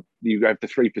the front. You have the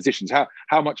 3 positions. How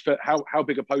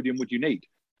big a podium would you need?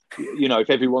 If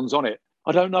everyone's on it.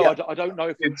 I don't know. Yeah. I don't know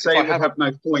if you'd say it would have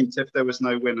no point if there was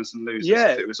no winners and losers.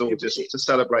 Yeah, if it was all just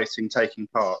celebrating taking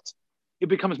part. It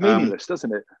becomes meaningless,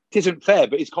 doesn't it? It isn't fair,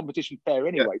 but is competition fair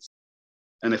anyway? Yeah.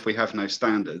 And if we have no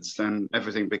standards, then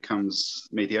everything becomes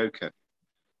mediocre.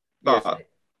 But yes,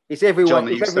 it's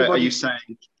everyone. John, are you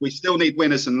saying we still need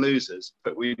winners and losers,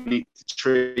 but we need to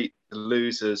treat the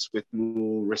losers with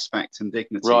more respect and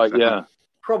dignity? Right, yeah.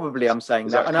 Probably I'm saying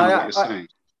that. And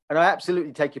I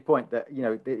absolutely take your point that,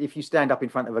 if you stand up in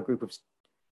front of a group of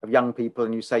young people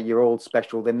and you say you're all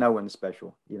special, then no one's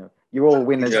special. You're all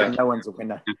winners and no one's a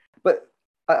winner. But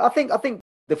I think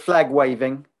the flag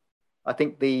waving, I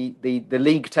think the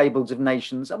league tables of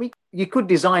nations, I mean, you could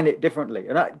design it differently.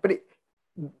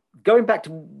 Going back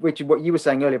to Richard, what you were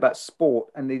saying earlier about sport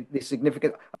and the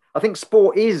significance, I think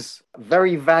sport is a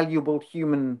very valuable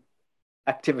human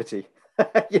activity, and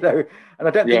I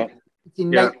don't think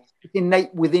it's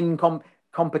innate within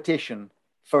competition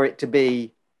for it to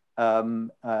be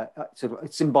sort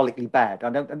of symbolically bad.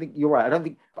 I think you're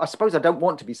right. I suppose I don't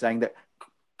want to be saying that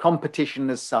competition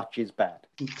as such is bad.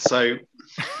 So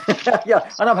yeah,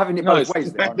 and I'm having it both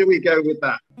ways. Where do we go with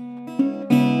that?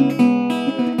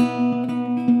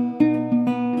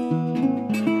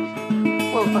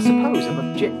 Well, I suppose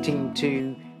I'm objecting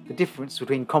to the difference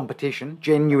between competition,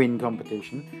 genuine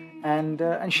competition,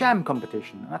 and sham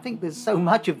competition. I think there's so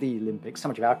much of the Olympics, so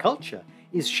much of our culture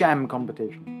is sham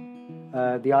competition.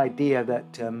 The idea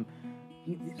that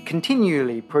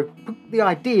continually, the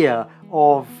idea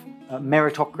of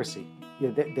meritocracy,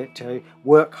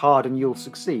 work hard and you'll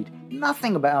succeed.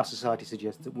 Nothing about our society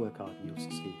suggests that work hard and you'll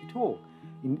succeed at all.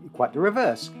 Quite the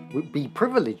reverse. Be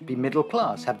privileged, be middle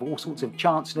class, have all sorts of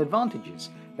chance and advantages.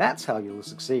 That's how you'll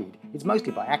succeed. It's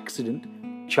mostly by accident,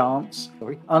 chance,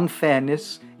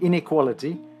 unfairness,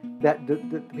 inequality that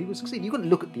people succeed. You couldn't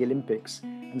look at the Olympics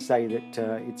and say that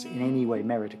it's in any way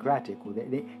meritocratic or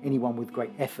that anyone with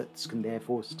great efforts can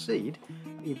therefore succeed.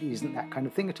 It isn't that kind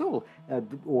of thing at all.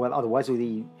 Or otherwise,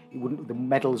 the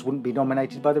medals wouldn't be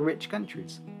dominated by the rich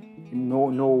countries.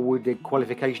 Nor would the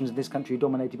qualifications in this country be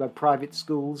dominated by private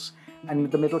schools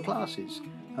and the middle classes.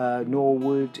 Nor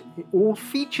would all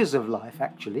features of life,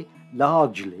 actually,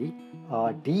 largely,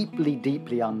 are deeply,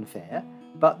 deeply unfair.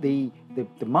 But the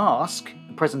mask,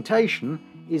 the presentation,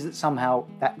 is that somehow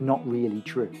that's not really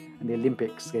true. And the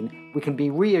Olympics, then, we can be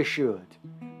reassured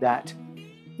that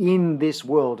in this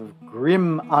world of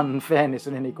grim unfairness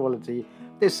and inequality,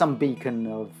 there's some beacon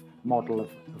of model of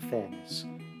fairness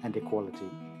and equality.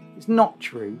 It's not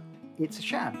true. It's a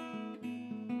sham.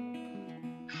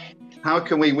 How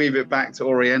can we weave it back to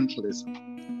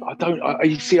Orientalism? I don't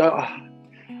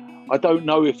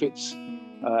know if it's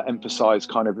emphasised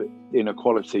kind of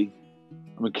inequality.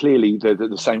 I mean, clearly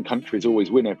the same countries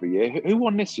always win every year. Who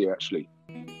won this year, actually?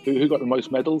 Who got the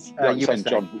most medals? St.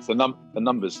 John. It's the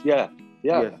numbers. Yeah.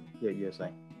 USA.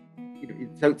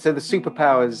 So the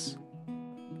superpowers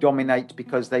dominate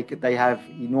because they have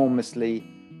enormously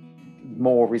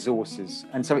more resources,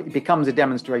 and so it becomes a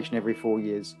demonstration every 4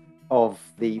 years of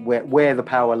where the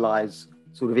power lies,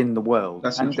 sort of in the world.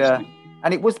 That's interesting.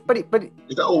 And it was, but is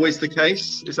that always the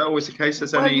case? Is that always the case?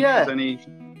 Has any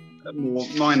more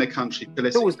minor country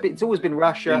politically? It's always been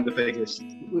Russia, the biggest.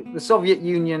 The Soviet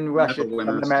Union, Russia,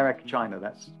 and America, China.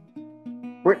 That's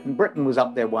Britain was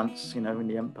up there once, in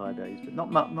the Empire days, but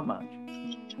not much.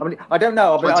 I mean, I don't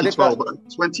know.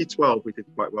 2012, we did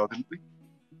quite well, didn't we?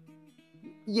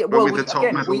 Yeah, well, with the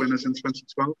top medal winners in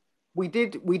 2012. We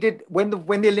did when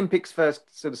the Olympics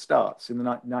first sort of starts in the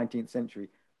 19th century.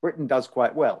 Britain does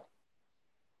quite well,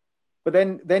 but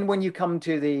then when you come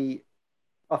to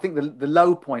I think the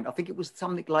low point, I think it was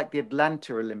something like the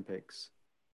Atlanta Olympics,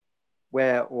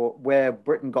 where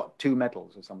Britain got 2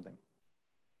 medals or something,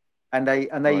 and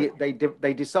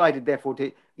they decided therefore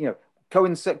to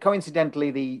coincidentally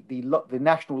the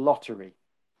national lottery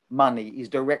money is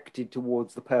directed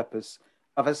towards the purpose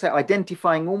of, as I say,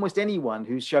 identifying almost anyone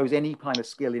who shows any kind of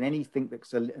skill in anything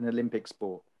that's an Olympic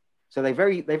sport. So they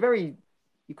very,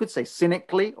 you could say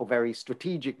cynically or very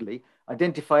strategically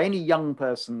identify any young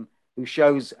person who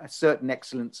shows a certain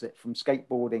excellence from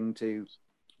skateboarding to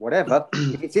whatever.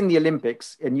 If it's in the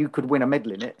Olympics and you could win a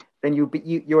medal in it, then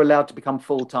you're allowed to become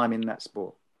full-time in that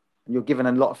sport, and you're given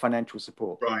a lot of financial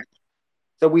support. Right.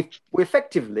 So we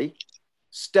effectively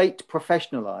state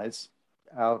professionalize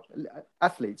our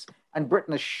athletes, and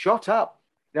Britain has shot up.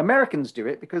 The Americans do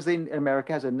it because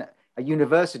America has a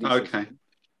university system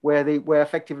where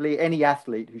effectively any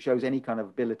athlete who shows any kind of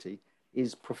ability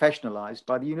is professionalized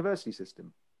by the university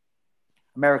system.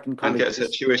 American colleges and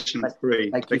gets tuition free.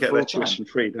 They get their tuition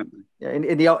free, don't they?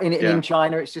 Yeah. In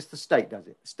China, it's just the state does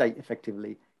it. The state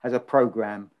effectively has a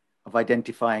program of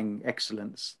identifying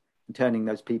excellence and turning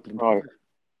those people into. Right.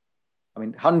 I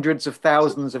mean, hundreds of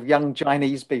thousands of young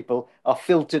Chinese people are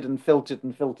filtered and filtered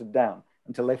and filtered down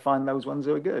until they find those ones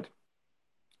who are good.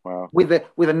 Wow. With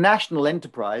a national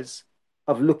enterprise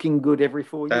of looking good every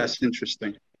 4 years. That's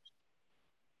interesting.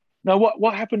 Now,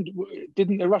 what happened?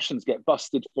 Didn't the Russians get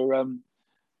busted for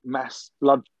mass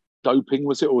blood doping?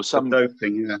 Was it or some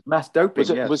doping? Yeah, mass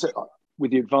doping. Was it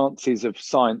with the advances of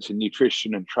science and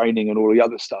nutrition and training and all the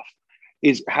other stuff?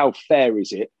 How fair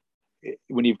is it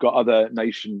when you've got other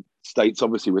nation states,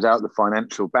 obviously without the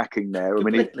financial backing there? I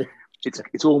mean,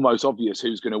 it's almost obvious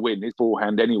who's going to win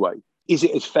beforehand anyway. Is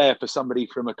it as fair for somebody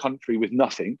from a country with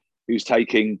nothing who's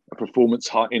taking a performance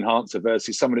enhancer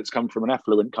versus someone that's come from an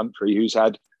affluent country who's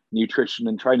had nutrition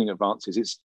and training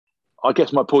advances? I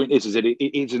guess my point is that it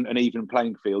isn't an even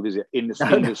playing field, is it? In the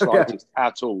slightest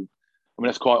at all. I mean,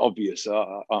 that's quite obvious.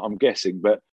 I'm guessing,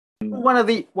 but one of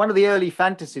the early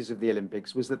fantasies of the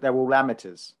Olympics was that they were all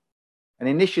amateurs, and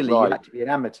initially you had to be an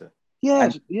amateur.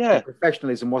 Yeah.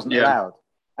 Professionalism wasn't allowed,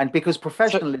 and because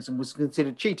professionalism was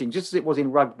considered cheating, just as it was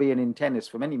in rugby and in tennis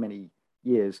for many, many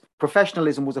years,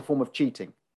 professionalism was a form of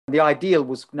cheating. The ideal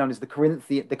was known as the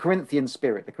Corinthian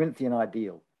spirit, the Corinthian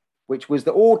ideal, which was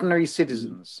the ordinary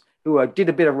citizens who did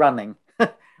a bit of running,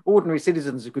 ordinary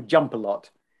citizens who could jump a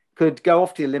lot, could go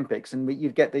off to the Olympics, and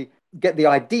you'd get the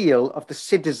ideal of the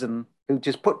citizen who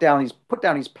just put down his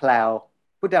plow,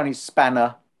 put down his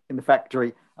spanner in the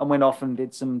factory, and went off and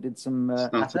did some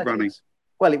athletics. Running.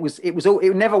 Well,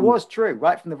 it never was true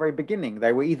right from the very beginning.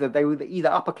 They were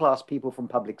either upper class people from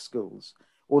public schools,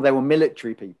 or they were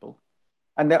military people.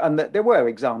 And there were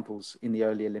examples in the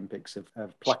early Olympics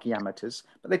of plucky amateurs,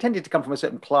 but they tended to come from a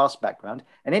certain class background.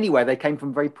 And anyway, they came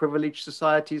from very privileged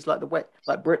societies like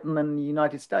Britain and the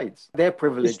United States. Their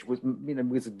privilege was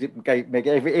make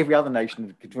every other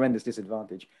nation a tremendous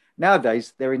disadvantage.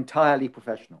 Nowadays, they're entirely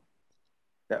professional.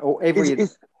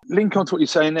 Link on to what you're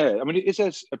saying there. I mean, is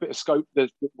there a bit of scope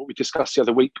that what we discussed the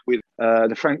other week with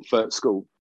the Frankfurt School?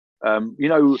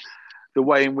 The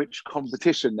way in which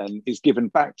competition then is given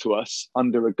back to us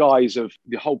under a guise of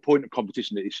the whole point of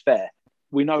competition that is fair.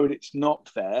 We know that it's not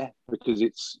fair because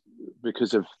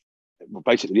of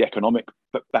basically the economic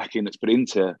backing that's put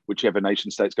into whichever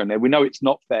nation state's going there. We know it's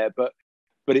not fair, but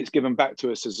it's given back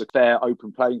to us as a fair,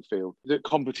 open playing field. That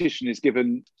competition is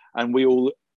given, and we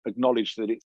all acknowledge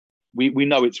that we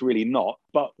know it's really not,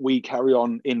 but we carry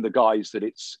on in the guise that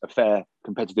it's a fair,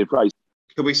 competitive race.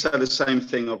 Could we say the same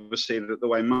thing, obviously, that the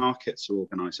way markets are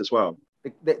organised as well?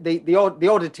 The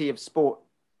oddity of sport,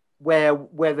 where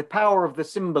the power of the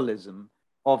symbolism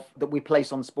that we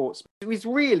place on sports is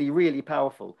really, really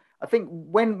powerful. I think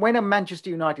when a Manchester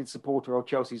United supporter or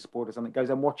Chelsea supporter or something goes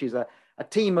and watches a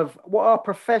team of what are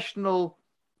professional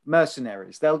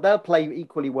mercenaries, they'll play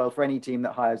equally well for any team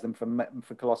that hires them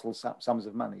for colossal sums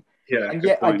of money, and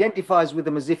yet identifies with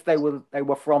them as if they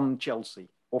were from Chelsea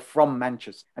or from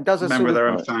Manchester, and does their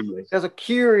own family. There's a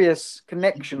curious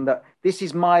connection that this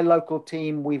is my local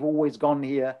team, we've always gone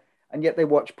here, and yet they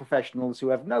watch professionals who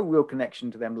have no real connection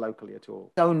to them locally at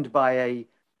all. It's owned by a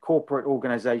corporate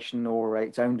organization, or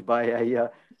it's owned by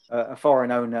a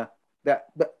foreign owner that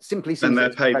simply seems. And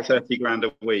they're paid 30 grand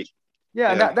a week.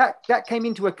 Yeah, and that came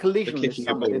into a collision this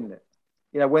summer, didn't it?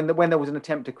 When there was an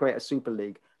attempt to create a super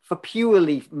league for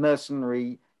purely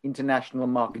mercenary international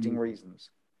marketing reasons.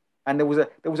 And there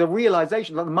was a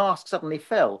realization that the mask suddenly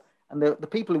fell, and the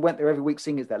people who went there every week,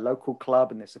 seeing it's their local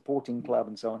club and their supporting club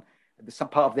and so on, some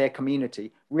part of their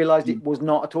community, realized it was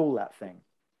not at all that thing.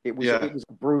 It was a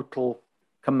brutal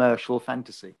commercial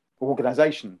fantasy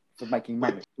organization for making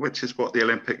money, which is what the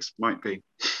Olympics might be.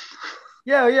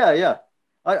 Yeah.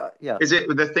 Is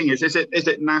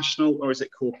it national or is it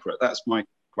corporate? That's my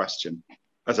question.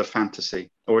 As a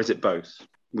fantasy, or is it both?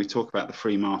 We talk about the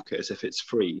free market as if it's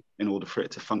free in order for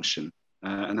it to function.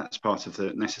 And that's part of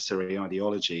the necessary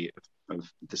ideology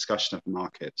of discussion of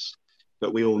markets.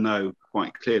 But we all know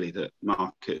quite clearly that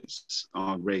markets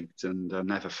are rigged and are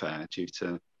never fair due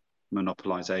to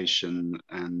monopolization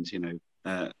and,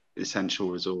 essential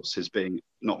resources being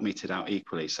not meted out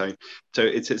equally. So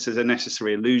it's a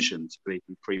necessary illusion to believe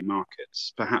in free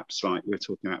markets. Perhaps, like we're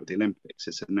talking about with the Olympics,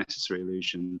 it's a necessary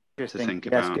illusion to think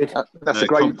about. That's a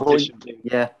great point.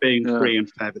 Being free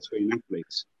and fair between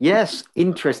athletes. Yes,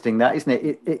 interesting that, isn't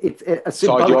it? It's a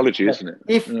symbolic ideology, isn't it?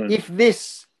 If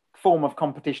this form of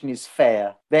competition is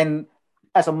fair, then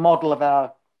as a model of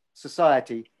our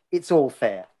society, it's all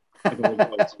fair.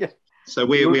 So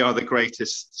we are the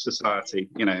greatest society,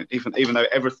 even though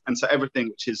everything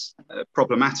which is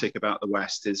problematic about the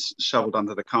West is shoveled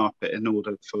under the carpet in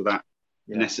order for that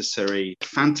necessary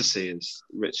fantasy, as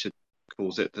Richard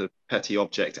calls it, the petty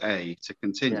object A, to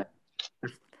continue. Yeah.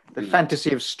 The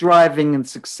fantasy of striving and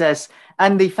success,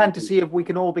 and the fantasy of we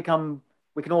can all become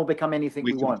anything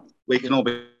we want. We can all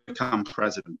become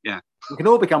president. Yeah, we can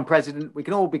all become president. We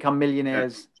can all become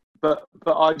millionaires. Yeah.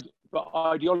 But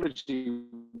ideology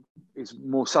is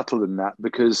more subtle than that,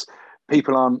 because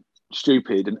people aren't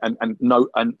stupid and know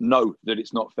that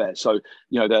it's not fair. So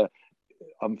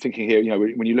I'm thinking here,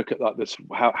 when you look at like this,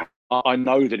 how I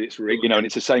know that it's rigged, and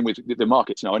it's the same with the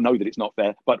markets. I know that it's not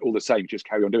fair, but all the same, just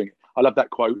carry on doing it. I love that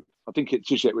quote. I think it's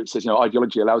just where it says,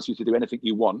 ideology allows you to do anything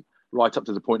you want, right up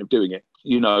to the point of doing it.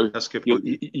 That's good.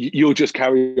 You'll just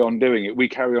carry on doing it. We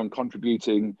carry on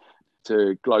contributing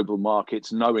to global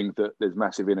markets, knowing that there's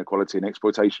massive inequality and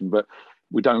exploitation, but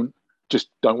we don't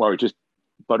worry,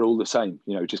 but all the same,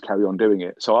 just carry on doing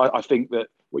it. So I think that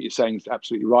what you're saying is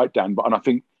absolutely right, Dan, but I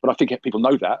think people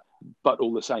know that, but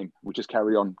all the same, we just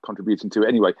carry on contributing to it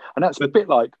anyway. And that's a bit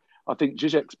like, I think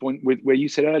Zizek's point with where you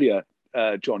said earlier,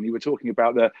 John, you were talking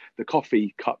about the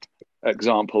coffee cup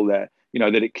example there,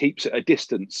 that it keeps at a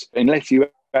distance unless you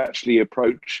actually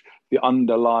approach the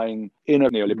underlying inner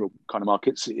neoliberal kind of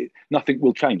markets. Nothing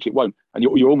will change. It won't. And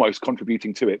you're almost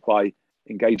contributing to it by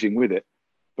engaging with it.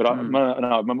 But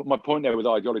my point there with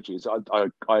ideology is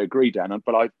I agree, Dan,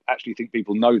 but I actually think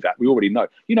people know that. We already know.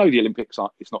 The Olympics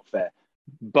it's not fair.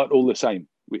 But all the same,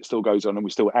 it still goes on and we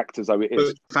still act as though it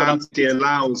is. But fantasy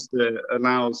allows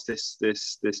this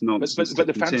nonsense. But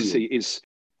the fantasy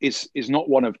is not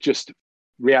one of just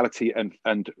reality and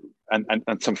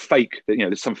some fake,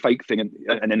 there's some fake thing, and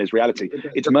then there's reality.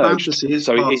 It's the merged. Fantasy is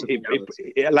so part it, of it,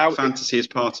 reality. it allows Fantasy is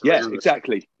part of yes, reality.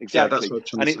 exactly. Yeah, that's what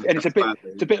it's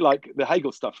a bit like the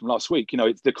Hegel stuff from last week.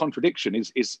 It's the contradiction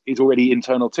is already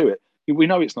internal to it. We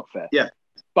know it's not fair. Yeah,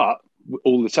 but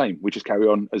all the same, we just carry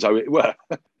on as though it were.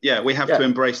 Yeah, we have to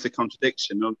embrace the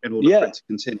contradiction in order for it to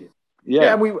continue.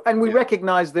 Yeah, and we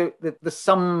recognise the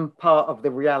some part of the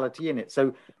reality in it.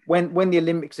 So when the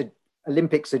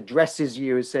Olympics addresses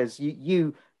you and says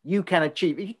you can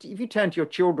achieve, if you turn to your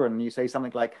children and you say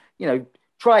something like,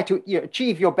 try to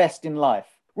achieve your best in life,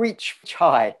 reach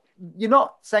high, you're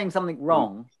not saying something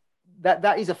wrong.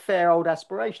 That is a fair old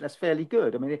aspiration. That's fairly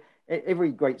good. I mean,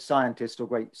 every great scientist or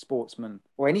great sportsman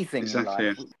or anything in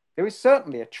life, there is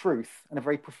certainly a truth, and a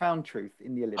very profound truth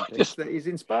in the Olympics that is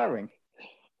inspiring.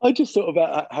 I just thought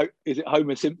about how is it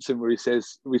Homer Simpson where he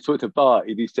says, we talked to Bart,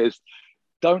 and he says,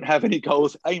 don't have any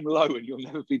goals, aim low and you'll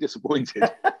never be disappointed.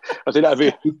 I think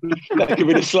that could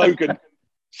be the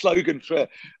slogan for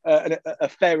a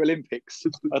fair Olympics.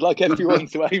 I'd like everyone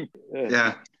to aim.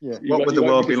 Yeah. What would the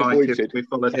world be like if we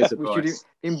followed his advice?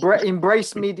 We should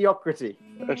embrace mediocrity.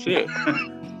 That's it.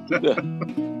 Yeah.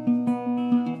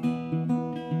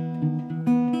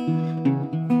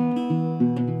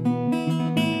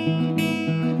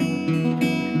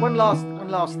 One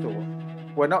last thought.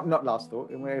 Well, not last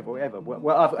thought. Whatever.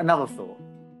 Well, another thought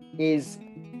is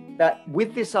that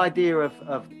with this idea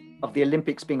of the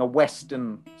Olympics being a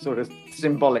Western sort of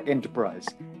symbolic enterprise,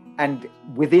 and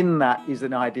within that is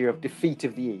an idea of defeat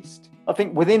of the East. I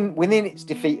think within its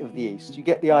defeat of the East, you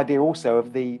get the idea also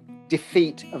of the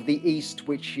defeat of the East,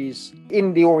 which is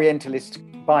in the Orientalist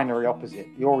binary opposite.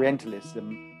 The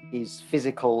Orientalism is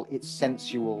physical, it's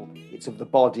sensual, it's of the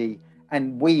body,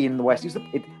 and we in the West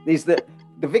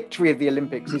the victory of the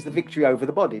Olympics is the victory over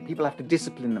the body. People have to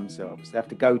discipline themselves. They have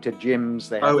to go to gyms.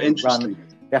 They have to run.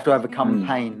 They have to overcome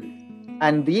pain.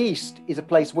 And the East is a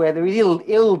place where there is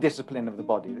ill discipline of the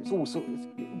body.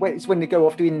 It's when they go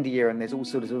off to India and there's all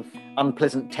sorts of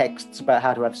unpleasant texts about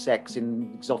how to have sex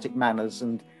in exotic manners.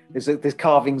 And there's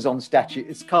carvings on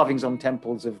statues, carvings on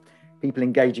temples of people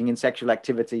engaging in sexual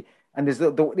activity. And there's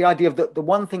the idea of the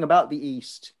one thing about the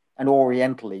East and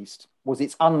Oriental East was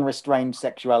its unrestrained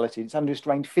sexuality, its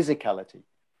unrestrained physicality.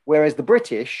 Whereas the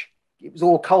British, it was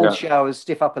all cold showers,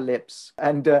 stiff upper lips,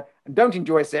 and don't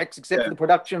enjoy sex except for the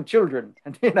production of children.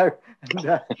 And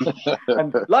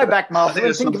and lie back, Martha,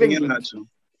 and think of England.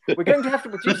 We're going to have to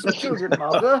produce some children,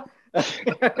 Martha.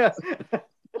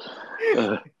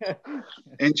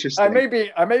 Interesting.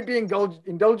 I may be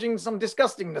indulging some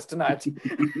disgustingness tonight.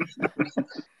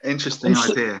 Interesting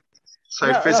idea.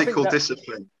 So physical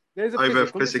discipline. There's a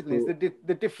physical discipline.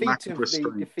 The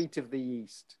defeat of the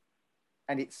East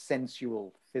and its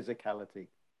sensual physicality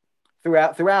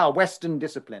throughout our Western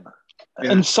discipline.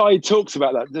 And Said talks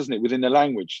about that, doesn't it, within the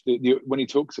language? When he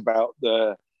talks about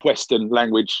the Western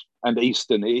language and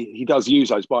Eastern, he does use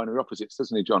those binary opposites,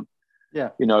 doesn't he, John?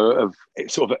 Yeah. Of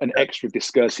sort of an extra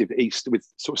discursive East with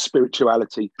sort of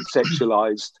spirituality,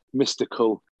 sexualized,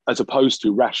 mystical, as opposed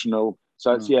to rational.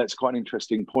 So it's quite an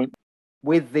interesting point.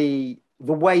 With the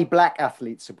way black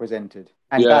athletes are presented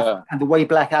and the way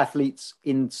black athletes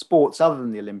in sports other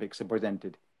than the Olympics are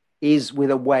presented is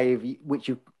with a way of which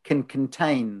you can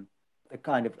contain the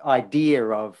kind of idea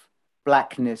of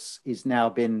blackness is now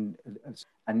been,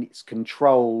 and it's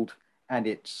controlled and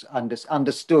it's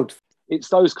understood. It's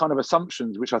those kind of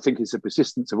assumptions which I think is the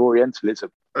persistence of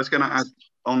Orientalism. I was going to add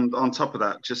on top of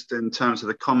that, just in terms of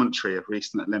the commentary of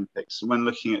recent Olympics, when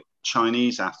looking at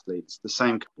Chinese athletes, the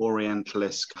same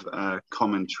Orientalist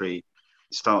commentary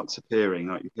starts appearing.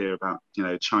 Like you hear about,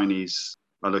 Chinese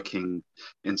are looking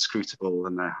inscrutable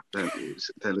and they're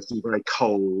looking very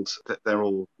cold. They're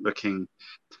all looking,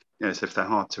 as if they're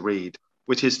hard to read,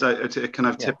 which is a kind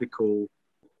of typical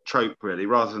trope, really,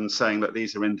 rather than saying that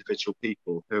these are individual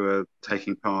people who are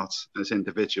taking part as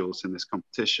individuals in this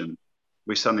competition.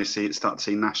 We suddenly start to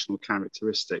see national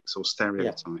characteristics or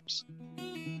stereotypes.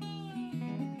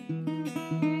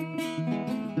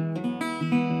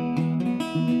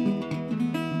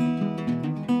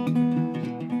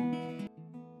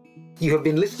 You have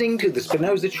been listening to the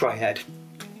Spinoza Triad,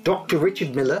 Dr.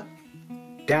 Richard Miller,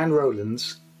 Dan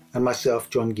Rowlands, and myself,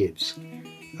 John Gibbs.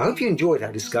 I hope you enjoyed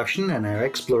our discussion and our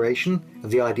exploration of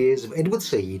the ideas of Edward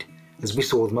Said as we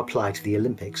saw them apply to the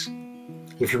Olympics.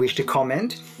 If you wish to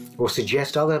comment or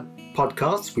suggest other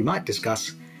podcasts we might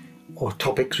discuss, or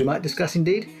topics we might discuss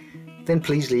indeed, then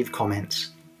please leave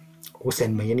comments or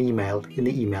send me an email in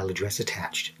the email address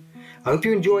attached. I hope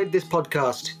you enjoyed this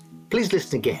podcast. Please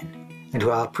listen again and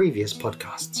to our previous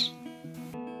podcasts.